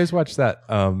 Did you guys watch that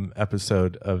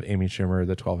episode of Amy Schumer,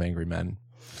 The 12 Angry Men?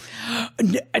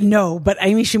 No, but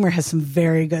Amy Schumer has some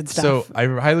very good stuff. So I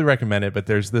highly recommend it, but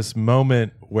there's this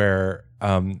moment where,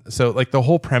 so like the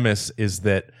whole premise is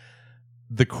that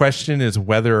the question is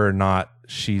whether or not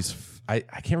she's, I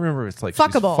can't remember if it's like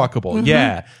Fuckable. She's fuckable.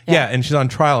 Yeah. And she's on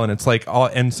trial and it's like,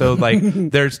 and so like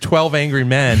there's 12 angry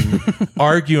men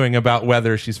arguing about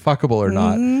whether she's fuckable or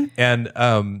not. And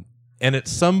at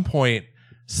some point,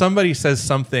 somebody says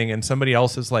something and somebody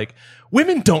else is like,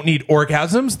 women don't need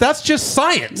orgasms. That's just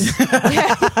science.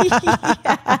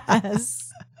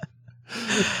 Yes.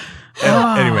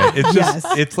 And anyway, it's just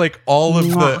Yes. it's like all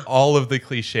of the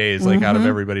cliches like out of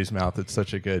everybody's mouth. It's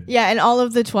such a good Yeah, and all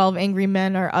of the 12 Angry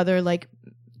Men are other like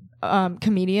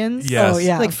comedians. Yes. Oh,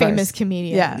 yeah, like of course. famous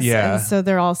comedians. Yes. Yeah. And so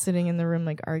they're all sitting in the room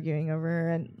like arguing over her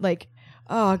and like,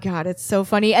 oh God, it's so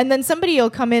funny. And then somebody will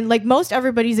come in, like most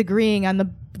everybody's agreeing on the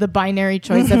binary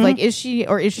choice of like, is she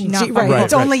or is she not? Right. fuckable?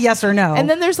 It's only yes or no. And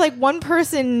then there's like one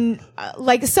person,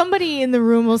 like somebody in the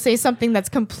room will say something that's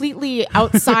completely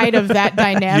outside of that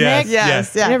dynamic.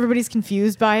 Yes. And everybody's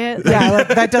confused by it. yeah, like,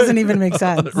 that doesn't even make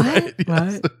sense. Right,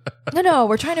 What? No,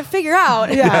 we're trying to figure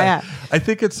out. Yeah. I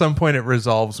think at some point it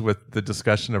resolves with the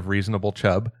discussion of reasonable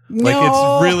chub. No. Like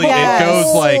it's really Yes. it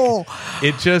goes like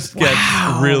it just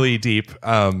gets really deep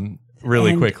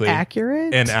really And quickly.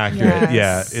 accurate? And accurate.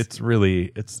 Yes. Yeah. It's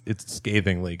really it's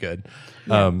scathingly good.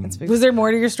 Was there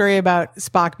more to your story about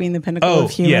Spock being the pinnacle Oh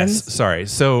of humans? yes, sorry.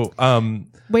 So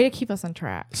Way to keep us on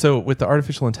track. so with the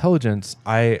artificial intelligence,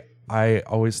 I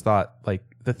always thought like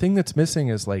the thing that's missing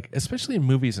is like, especially in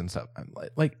movies and stuff, I'm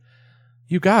like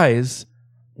you guys,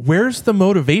 where's the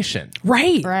motivation?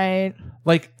 Right. Right.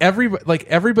 Like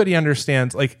everybody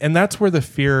understands, like, and that's where the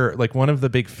fear, like one of the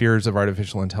big fears of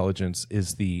artificial intelligence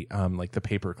is the like the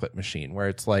paperclip machine, where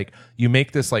it's like you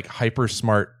make this like hyper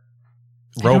smart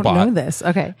robot. I don't know this.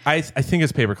 Okay. I think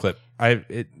it's paperclip.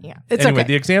 Yeah. It's anyway, okay.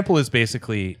 the example is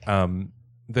basically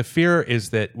the fear is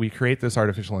that we create this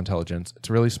artificial intelligence. It's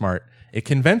really smart. It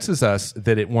convinces us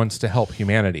that it wants to help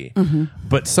humanity. Mm-hmm.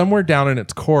 But somewhere down in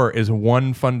its core is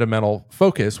one fundamental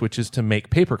focus, which is to make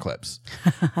paperclips.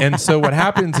 And so what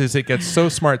happens is it gets so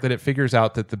smart that it figures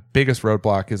out that the biggest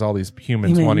roadblock is all these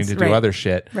humans wanting to do right. other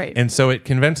shit. Right. And so it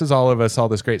convinces all of us all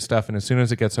this great stuff. And as soon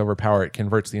as it gets overpowered, it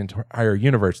converts the entire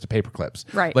universe to paperclips.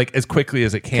 Right. Like as quickly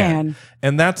as it can.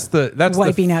 And that's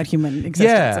Wiping out human existence.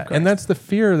 yeah, of course. and that's the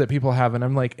fear that people have. And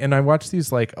I'm like, and I watch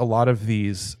these like a lot of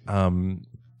these.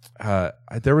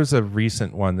 There was a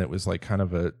recent one that was like kind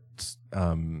of a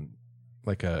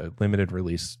like a limited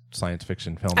release science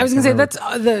fiction film. I was going to say that's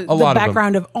the lot of them.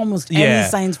 background of almost any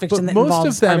science fiction But that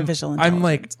involves artificial intelligence. I'm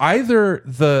like either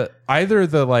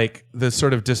the like the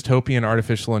sort of dystopian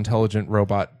artificial intelligent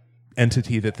robot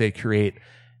entity that they create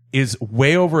is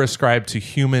way over ascribed to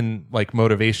human like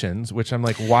motivations, which I'm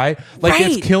like, why? Like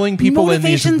right. it's killing people in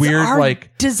these Motivations weird are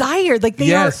like desired. Like they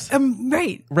Yes. are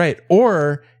right. right.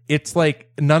 Or it's like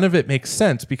none of it makes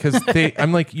sense because they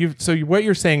I'm like what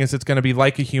you're saying is it's going to be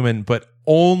like a human but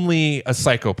only a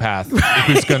psychopath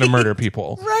who's going to murder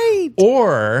people. Right.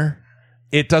 Or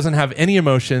it doesn't have any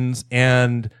emotions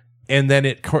and then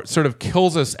it sort of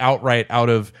kills us outright out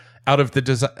of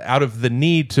the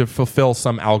need to fulfill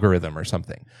some algorithm or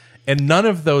something. And none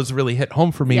of those really hit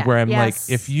home for me Yeah. where I'm Yes.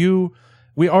 like,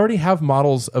 we already have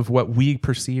models of what we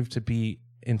perceive to be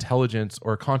intelligence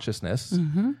or consciousness.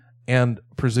 Mm-hmm. And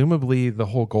presumably the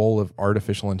whole goal of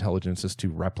artificial intelligence is to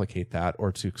replicate that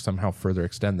or to somehow further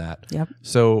extend that. Yep.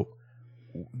 So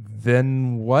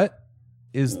then what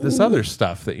is this other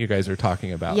stuff that you guys are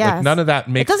talking about? Yes. Like none of that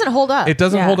It makes doesn't hold up. it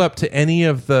doesn't Yeah. hold up to any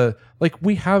of the like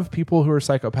we have people who are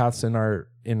psychopaths in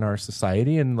our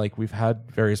society and like we've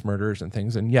had various murders and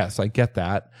things and yes I get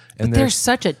that and There's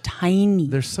such a tiny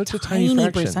tiny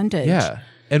fraction. percentage. Yeah.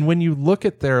 And when you look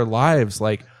at their lives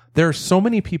like there are so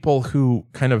many people who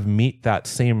kind of meet that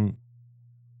same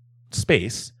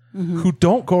space who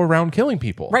don't go around killing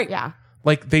people. Right. Yeah.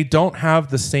 like they don't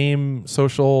have the same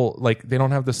social, like they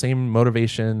don't have the same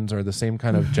motivations or the same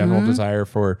kind of general desire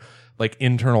for like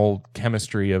internal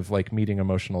chemistry of like meeting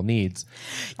emotional needs.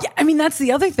 Yeah, I mean, that's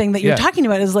the other thing that you're talking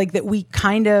about is like that we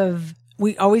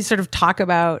always sort of talk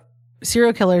about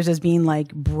serial killers as being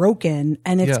like broken,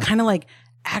 and it's kind of like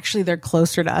actually they're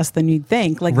closer to us than you'd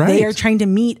think. Like they are trying to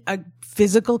meet a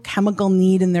physical chemical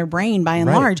need in their brain by and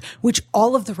large, which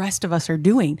all of the rest of us are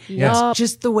doing. Yes. It's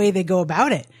just the way they go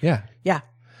about it. Yeah. Yeah.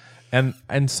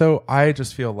 And so I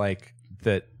just feel like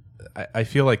that I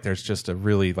feel like there's just a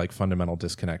really like fundamental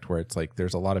disconnect where it's like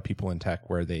there's a lot of people in tech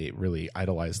where they really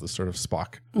idolize the sort of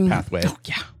Spock pathway. Oh,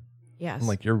 yeah. Yes. I'm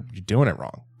like, you're doing it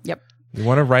wrong. Yep. You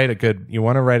want to write a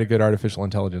good artificial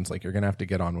intelligence, like you're going to have to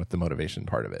get on with the motivation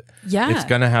part of it. Yeah. It's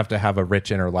going to have a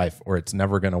rich inner life or it's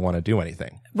never going to want to do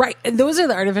anything. Right. And those are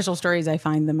the artificial stories I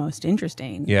find the most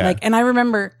interesting. Yeah. Like, and I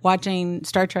remember watching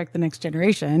Star Trek The Next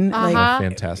Generation. Like,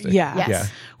 Fantastic. yeah. Yes. Yeah.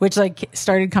 Which like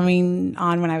started coming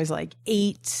on when I was like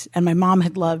 8, and my mom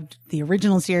had loved the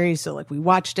original series. So like we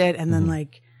watched it and then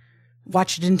like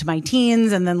watched it into my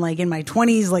teens, and then like in my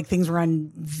 20s, like things were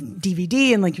on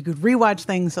DVD and like you could rewatch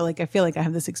things. So like I feel like I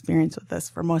have this experience with this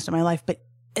for most of my life. But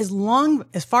as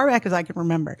far back as I can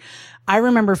remember, I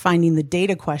remember finding the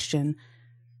Data question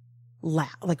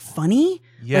like funny,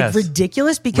 Yes. like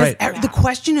ridiculous, because the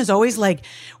question is always like,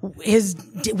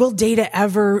 will Data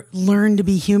ever learn to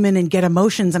be human and get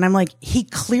emotions? And I'm like, he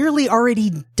clearly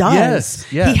already does.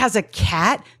 Yes. Yeah. He has a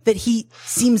cat that he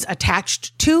seems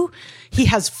attached to. He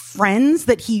has friends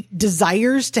that he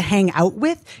desires to hang out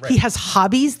with. He has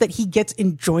hobbies that he gets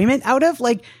enjoyment out of.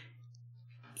 Like,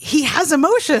 he has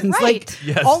emotions. Right.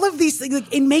 Like all of these things,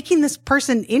 like, in making this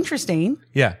person interesting,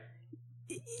 Yeah.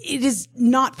 it is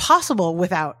not possible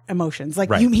without emotions.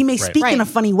 Like Right. he may Right. speak in a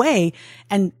funny way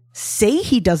and say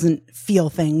he doesn't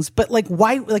feel things, but like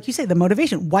why, like you say, the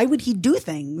motivation, why would he do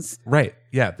things? Right.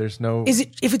 Yeah. There's no.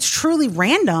 If it's truly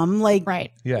random, like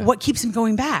Yeah. what keeps him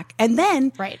going back? And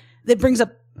then that brings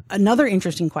up another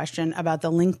interesting question about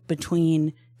the link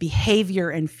between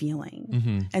behavior and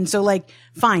feeling. And so like,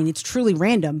 fine, it's truly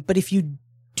random, but if you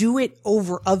do it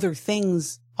over other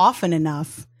things often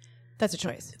enough, That's a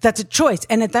choice. that's a choice.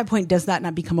 And at that point, does that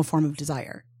not become a form of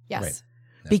desire? Yes.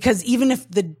 Right. Because even if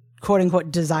the quote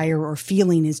unquote desire or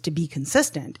feeling is to be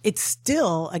consistent, it's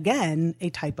still, again,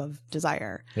 a type of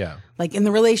desire. Yeah. Like in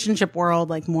the relationship world,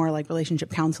 like more like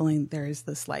relationship counseling, there is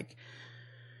this like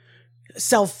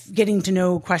self getting to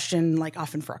know question, like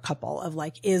often for a couple, of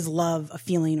like, is love a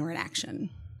feeling or an action?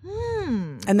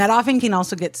 And that often can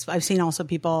also I've seen also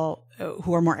people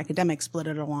who are more academic split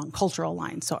it along cultural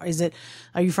lines. So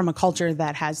are you from a culture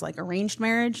that has like arranged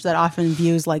marriage that often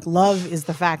views like love is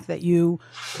the fact that you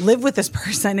live with this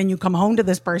person and you come home to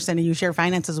this person and you share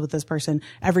finances with this person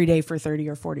every day for 30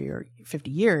 or 40 or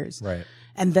 50 years. Right.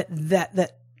 And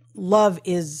that love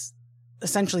is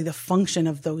essentially the function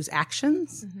of those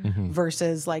actions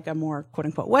versus like a more quote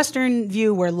unquote Western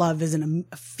view where love isn't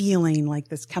a feeling, like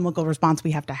this chemical response we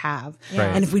have to have. Right.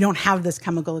 And if we don't have this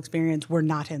chemical experience, we're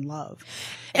not in love.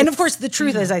 And of course the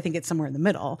truth is I think it's somewhere in the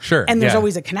middle. Sure. And there's Yeah.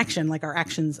 always a connection, like our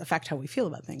actions affect how we feel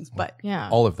about things. But Yeah.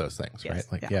 All of those things, Yes.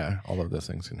 right? Like, Yeah. all of those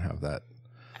things can have that.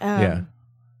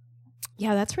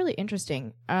 Yeah, that's really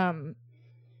interesting.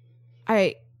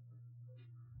 I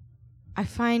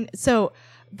find so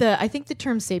I think the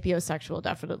term sapiosexual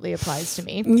definitely applies to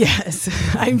me. yes,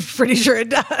 I'm pretty sure it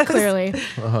does. Clearly,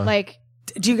 like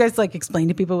Do you guys like explain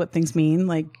to people what things mean?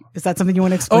 Like, is that something you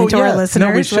want to explain to our listeners?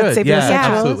 No, we should. What Yeah, sapiosexual is?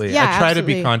 absolutely. Yeah, I try to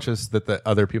absolutely. be conscious that the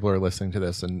other people are listening to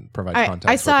this and provide context.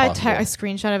 I saw where a possible.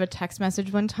 screenshot of a text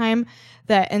message one time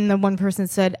and the one person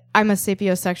said, "I'm a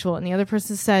sapiosexual," and the other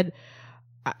person said,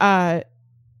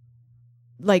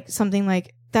 like something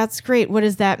like, "That's great. What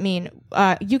does that mean?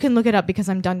 You can look it up because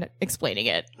I'm done explaining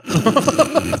it."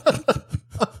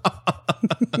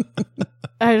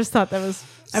 I just thought that was.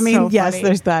 I mean, so yes, funny.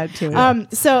 there's that too.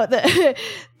 So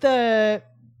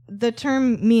the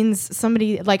term means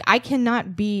somebody like I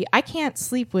can't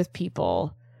sleep with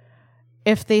people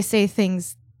if they say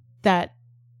things that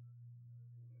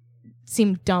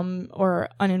seem dumb or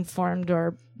uninformed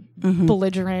or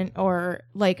belligerent or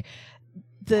like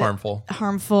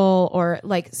harmful or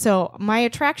like, so my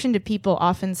attraction to people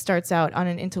often starts out on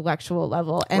an intellectual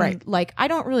level, and like I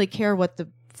don't really care what the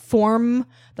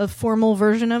formal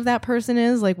version of that person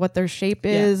is, like what their shape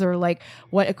is or like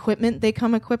what equipment they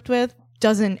come equipped with,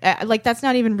 doesn't like that's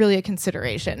not even really a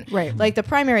consideration. Right. Like the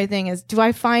primary thing is, do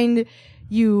I find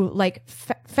you like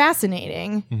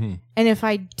fascinating, and if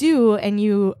I do, and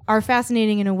you are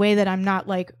fascinating in a way that I'm not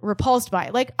like repulsed by,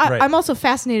 like Right. I'm also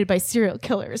fascinated by serial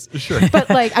killers, Sure. but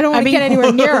like I don't want to get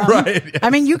anywhere near them. Right. Yeah. I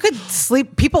mean, you could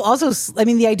sleep. People also, I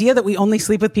mean, the idea that we only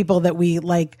sleep with people that we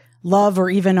like love or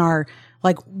even are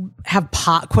like have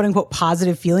quote unquote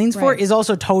positive feelings for Right. is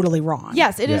also totally wrong.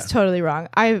 Yes, it is Yeah. totally wrong.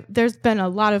 There's been a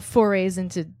lot of forays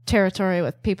into territory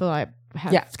with people I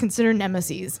have considered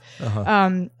nemesis.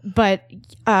 But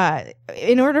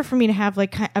in order for me to have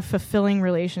like a fulfilling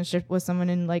relationship with someone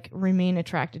and like remain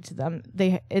attracted to them,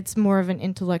 it's more of an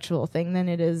intellectual thing than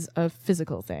it is a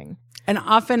physical thing. And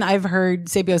often I've heard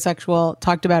sapiosexual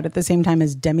talked about at the same time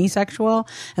as demisexual.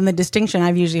 And the distinction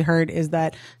I've usually heard is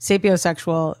that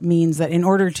sapiosexual means that in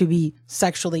order to be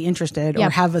sexually interested or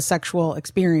Yep. have a sexual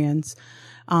experience,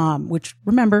 which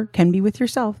remember can be with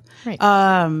yourself. Right.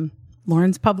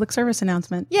 Lauren's public service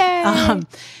announcement. Yay!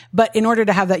 But in order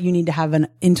to have that, you need to have an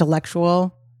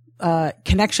intellectual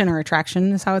connection or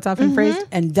attraction is how it's often phrased.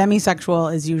 And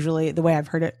demisexual is usually the way I've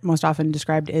heard it most often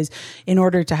described is in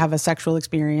order to have a sexual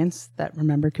experience that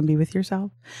remember can be with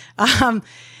yourself.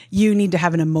 You need to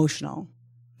have an emotional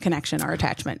connection or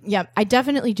attachment. Yep. I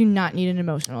definitely do not need an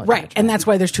emotional Right. attachment. And that's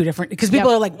why there's two different, because people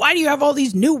Yep. are like, why do you have all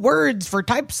these new words for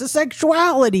types of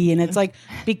sexuality? And it's like,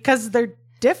 because they're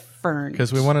different.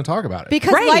 Because we want to talk about it.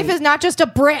 Because Right. life is not just a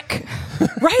brick.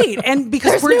 Right. And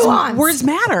because There's nuance. words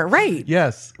matter. Right.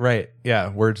 Yes. Right. Yeah.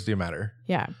 Words do matter.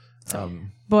 Yeah.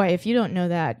 Boy, if you don't know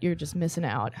that, you're just missing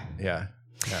out. Yeah.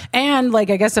 Yeah. And like,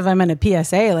 I guess if I'm in a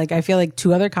PSA, like I feel like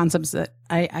two other concepts that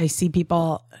I see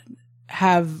people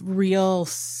have real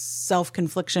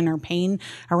self-confliction or pain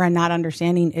around not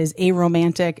understanding is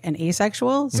aromantic and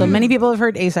asexual. So many people have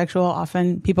heard asexual.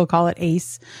 Often people call it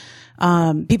ace.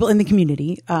 People in the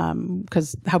community,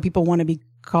 because how people want to be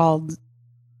called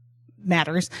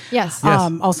matters. Yes.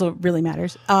 Also really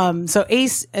matters. So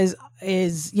ace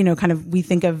is, you know, kind of, we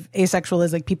think of asexual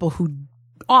as like people who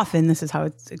often, this is how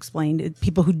it's explained,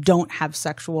 people who don't have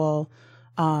sexual,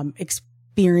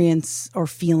 experience or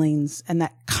feelings. And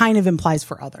that kind of implies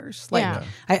for others. Like, Yeah.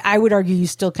 I would argue you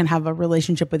still can have a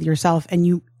relationship with yourself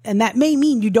and that may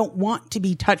mean you don't want to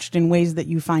be touched in ways that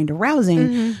you find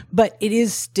arousing, but it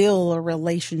is still a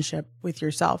relationship with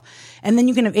yourself. And then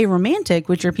you can have aromantic,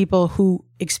 which are people who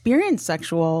experience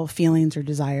sexual feelings or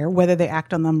desire, whether they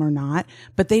act on them or not,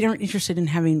 but they aren't interested in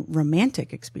having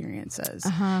romantic experiences.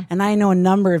 And I know a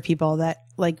number of people that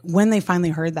like when they finally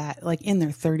heard that, like in their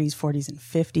 30s, 40s and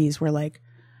 50s were like,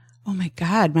 oh my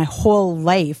God, my whole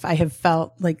life I have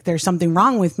felt like there's something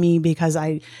wrong with me because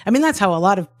I mean, that's how a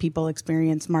lot of people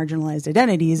experience marginalized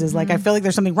identities is like, I feel like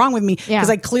there's something wrong with me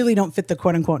because I clearly don't fit the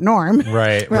quote unquote norm.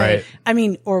 Right. I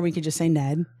mean, or we could just say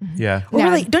Ned. Yeah. Or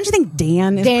really, don't you think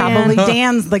Dan is probably,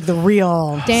 Dan's like the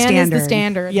real Dan standard. is the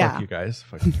standard. Yeah. Fuck you guys.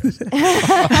 Fuck you guys.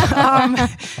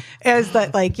 Is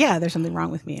that like, yeah, there's something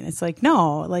wrong with me. And it's like,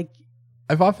 no, like,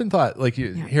 I've often thought, like,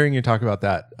 hearing you talk about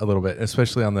that a little bit,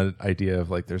 especially on the idea of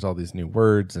like, there's all these new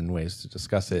words and ways to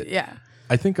discuss it. yeah.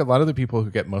 I think a lot of the people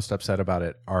who get most upset about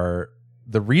it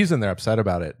the reason they're upset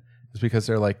about it is because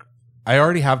they're like, I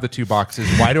already have the 2 boxes.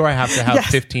 Why do I have to have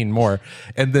 15 more?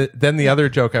 And then the other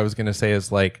joke I was going to say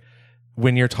is like,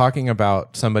 when you're talking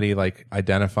about somebody like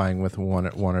identifying with one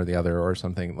or the other or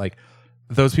something, like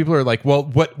those people are like, well,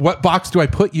 what box do I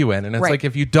put you in? And it's Right. like,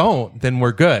 if you don't, then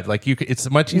we're good. Like it's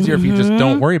much easier if you just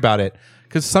don't worry about it.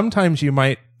 Because sometimes you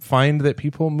might find that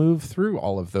people move through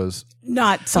all of those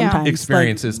Not sometimes.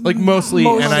 experiences, like mostly,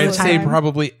 most and of I'd the say time.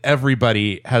 probably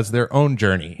everybody has their own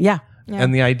journey. Yeah.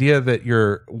 And the idea that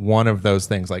you're one of those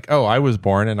things, like, oh, I was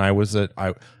born and I was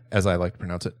as I like to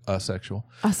pronounce it, asexual.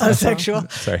 Asexual.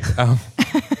 Sorry.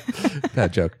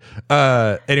 Bad joke.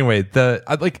 Anyway,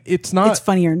 it's not. It's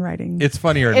funnier in writing. It's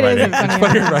funnier in It is writing.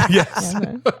 funnier. It's funnier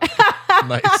in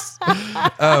writing. Yes.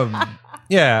 Nice.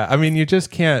 Yeah. I mean, you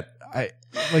just can't.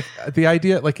 Like the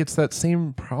idea, like it's that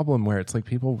same problem where it's like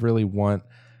people really want,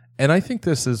 and I think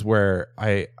this is where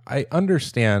I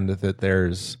understand that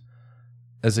there's,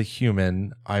 as a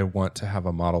human, I want to have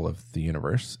a model of the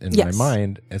universe in Yes. my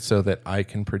mind, and so that I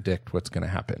can predict what's going to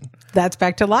happen. That's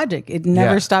back to logic. It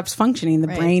never Yeah. stops functioning. The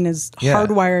Right. brain is Yeah.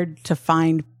 hardwired to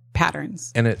find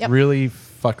patterns. And it really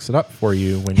fucks it up for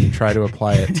you when you try to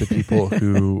apply it to people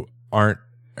who aren't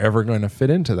ever going to fit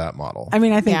into that model. I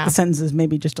mean, I think Yeah. the sentence is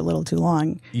maybe just a little too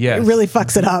long. Yes. It really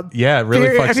fucks it up. Yeah, it really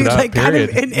Period. fucks I mean, it up, like kind of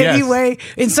period. in any Yes. way,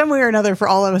 in some way or another, for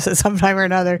all of us at some time or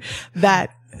another,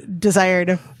 that desire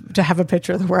to have a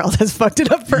picture of the world has fucked it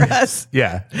up for us.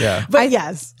 Yeah. But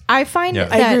yes, I find Yeah.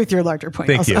 that I agree with your larger point.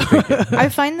 Thank also. you. Thank you. I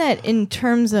find that in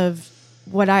terms of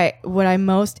what I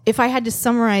most, if I had to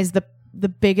summarize the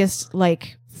biggest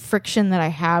like friction that I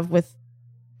have with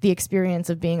the experience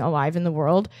of being alive in the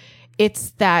world.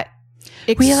 It's that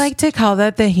We like to call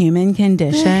that the human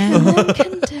condition. human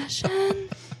condition.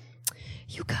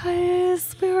 You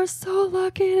guys, we are so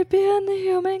lucky to be in the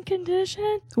human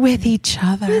condition With each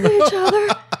other. with each other.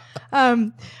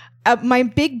 My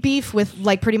big beef with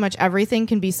like pretty much everything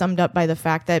can be summed up by the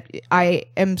fact that I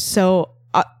am so.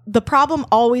 The problem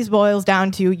always boils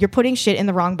down to you're putting shit in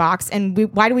the wrong box, and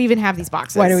why do we even have these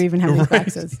boxes? Why do we even have these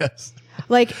boxes? Yes.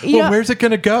 like? You Well, know, where's it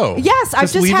going to go? yes,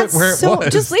 I've just leave had it where it so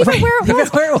was. just leave it where it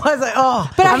was. Where it was,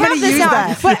 like, But I'm I going have to this use now.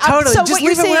 that. But Totally. so Just what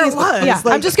you're leave it saying where is, it was. yeah,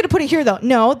 Like, I'm just going to put it here though.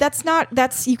 No,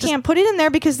 that's you can't put it in there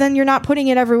because then you're not putting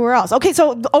it everywhere else. Okay,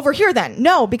 so over here then,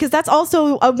 no, because that's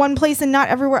also one place and not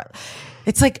everywhere.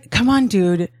 it's like, come on,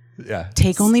 dude. Yeah.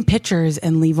 Take only pictures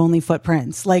and leave only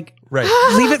footprints. Like, Right.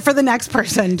 leave it for the next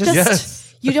person. Just,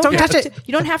 Yes. You Don't touch have it.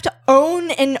 You don't have to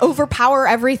own and overpower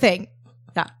everything.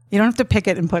 yeah. You don't have to pick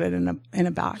it and put it in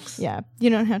a box. Yeah, you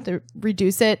don't have to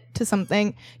reduce it to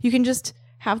something. You can just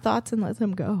have thoughts and let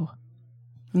them go.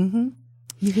 Mm-hmm.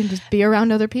 You can just be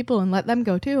around other people and let them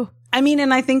go too. I mean,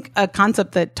 and I think a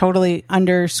concept that totally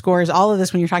underscores all of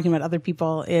this when you're talking about other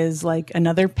people is like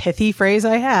another pithy phrase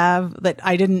I have that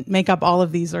I didn't make up. All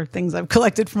of these are things I've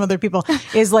collected from other people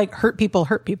is like hurt people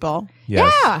hurt people.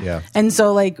 Yes. Yeah. Yeah. And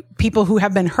so like people who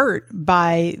have been hurt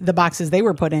by the boxes they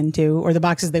were put into or the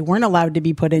boxes they weren't allowed to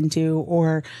be put into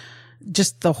or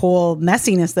just the whole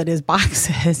messiness that is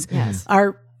boxes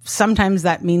are sometimes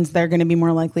that means they're going to be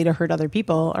more likely to hurt other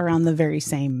people around the very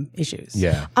same issues.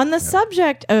 Yeah. On the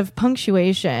subject of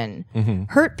punctuation,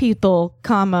 hurt people,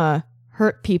 comma,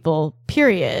 hurt people,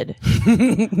 period,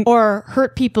 or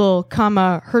hurt people,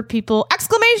 comma, hurt people,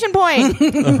 exclamation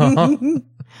point.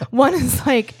 One is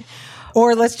like,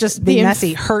 Or let's just be The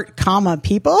messy, hurt, comma,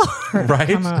 people. Right.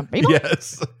 comma, people?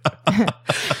 Yes.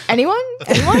 Anyone?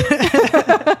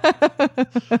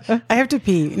 I have to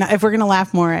pee. Now, if we're going to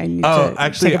laugh more, I need Oh, to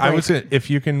actually, take a I break. was gonna, if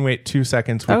you can wait 2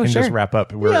 seconds, we Oh, can sure. just wrap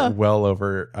up. We're Yeah. well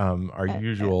over our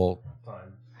usual time.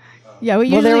 Yeah, we Well,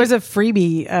 usually, there was a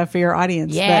freebie for your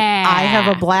audience that I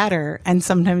have a bladder and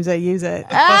sometimes I use it.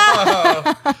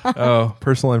 Oh,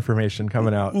 personal information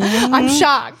coming out. I'm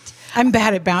shocked. I'm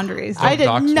bad at boundaries. I did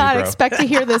dox me, not bro. expect to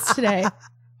hear this today.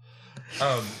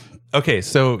 Okay,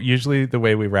 so usually the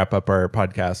way we wrap up our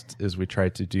podcast is we try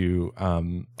to do our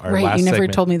Right, last you never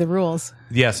segment. told me the rules.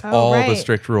 Yes, all the right.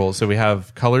 strict rules. So we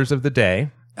have colors of the day.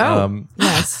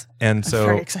 Yes. And I'm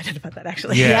very so excited about that,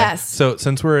 actually. yeah. Yes. So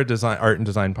since we're a art and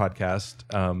design podcast,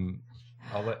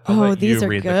 I'll let these you are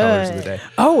read the colors of the good. day.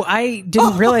 Oh, I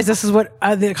didn't realize this is what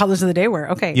the colors of the day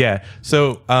were. Okay. Yeah.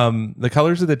 So the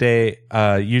colors of the day,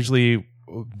 usually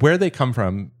where they come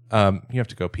from, you have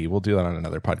to go pee. We'll do that on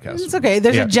another podcast. It's okay.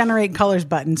 There's Yeah. a generate colors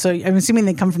button. So I'm assuming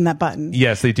they come from that button.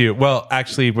 Yes, they do. Well,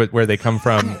 actually, where they come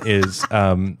from is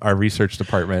our research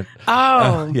department.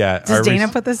 Oh. Yeah. Does our Dana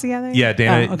put this together? Yeah,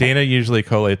 Dana. Oh, okay. Dana usually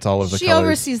collates all of the She colors.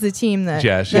 oversees the team that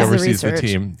Yeah, she does oversees the research.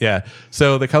 team. Yeah.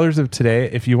 So the colors of today,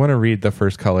 if you want to read the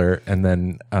first color and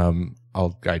then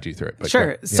I'll guide you through it. But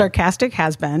Sure. yeah. Sarcastic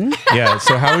has been. Yeah.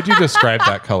 So how would you describe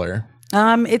that color?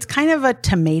 It's kind of a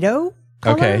tomato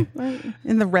color, Okay. right,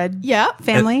 in the red Yeah.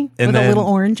 family And with a then little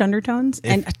orange undertones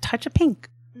and a touch of pink.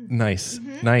 Nice.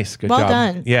 Nice. Good Well job.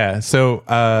 done. Yeah. So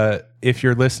if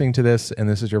you're listening to this and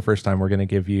this is your first time, we're going to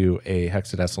give you a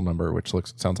hexadecimal number, which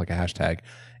sounds like a hashtag.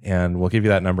 And we'll give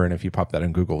you that number. And if you pop that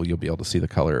in Google, you'll be able to see the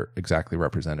color exactly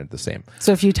represented the same.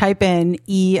 So if you type in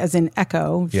E as in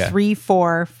echo, Yeah.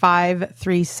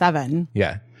 34537.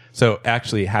 Yeah. So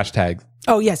actually, hashtag.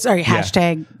 Oh, yes. Sorry.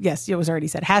 Hashtag. Yes. It was already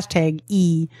said. Hashtag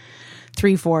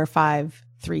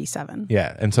E34537.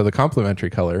 Yeah. And so the complementary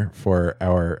color for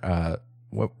our,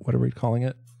 what are we calling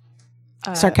it?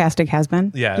 Sarcastic has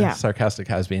been. Yeah. Sarcastic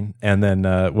has been. And then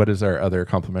what is our other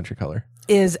complementary color?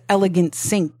 Is elegant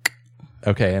sink.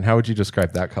 Okay. And how would you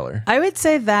describe that color? I would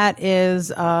say that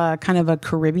is kind of a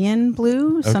Caribbean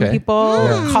blue. Some Okay. people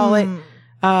call it,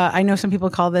 I know some people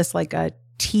call this like a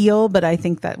teal, but I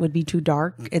think that would be too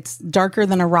dark. It's darker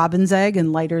than a robin's egg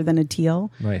and lighter than a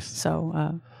teal. Nice. So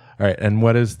All right. And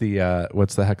what is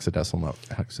what's the hexadecimal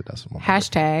number?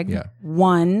 hashtag Yeah.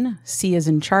 1, C as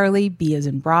in Charlie, B as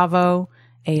in Bravo,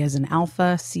 A as in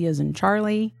Alpha, C as in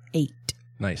Charlie, 8.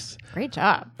 Nice. Great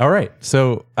job. All right.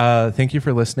 So thank you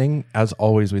for listening. As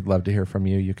always, we'd love to hear from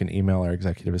you. You can email our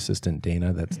executive assistant,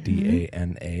 Dana. That's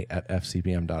DANA at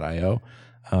fcbm.io.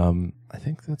 I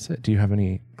think that's it. Do you have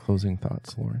any closing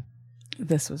thoughts, Lauren?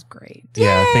 This was great.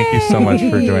 Yeah. Thank you so much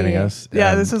for joining us.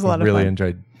 Yeah, this was a lot of really fun.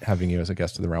 enjoyed having you as a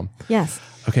guest of the realm. Yes.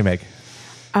 Okay, Meg.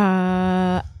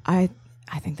 I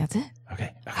think that's it.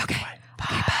 Okay. Bye.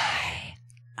 Bye.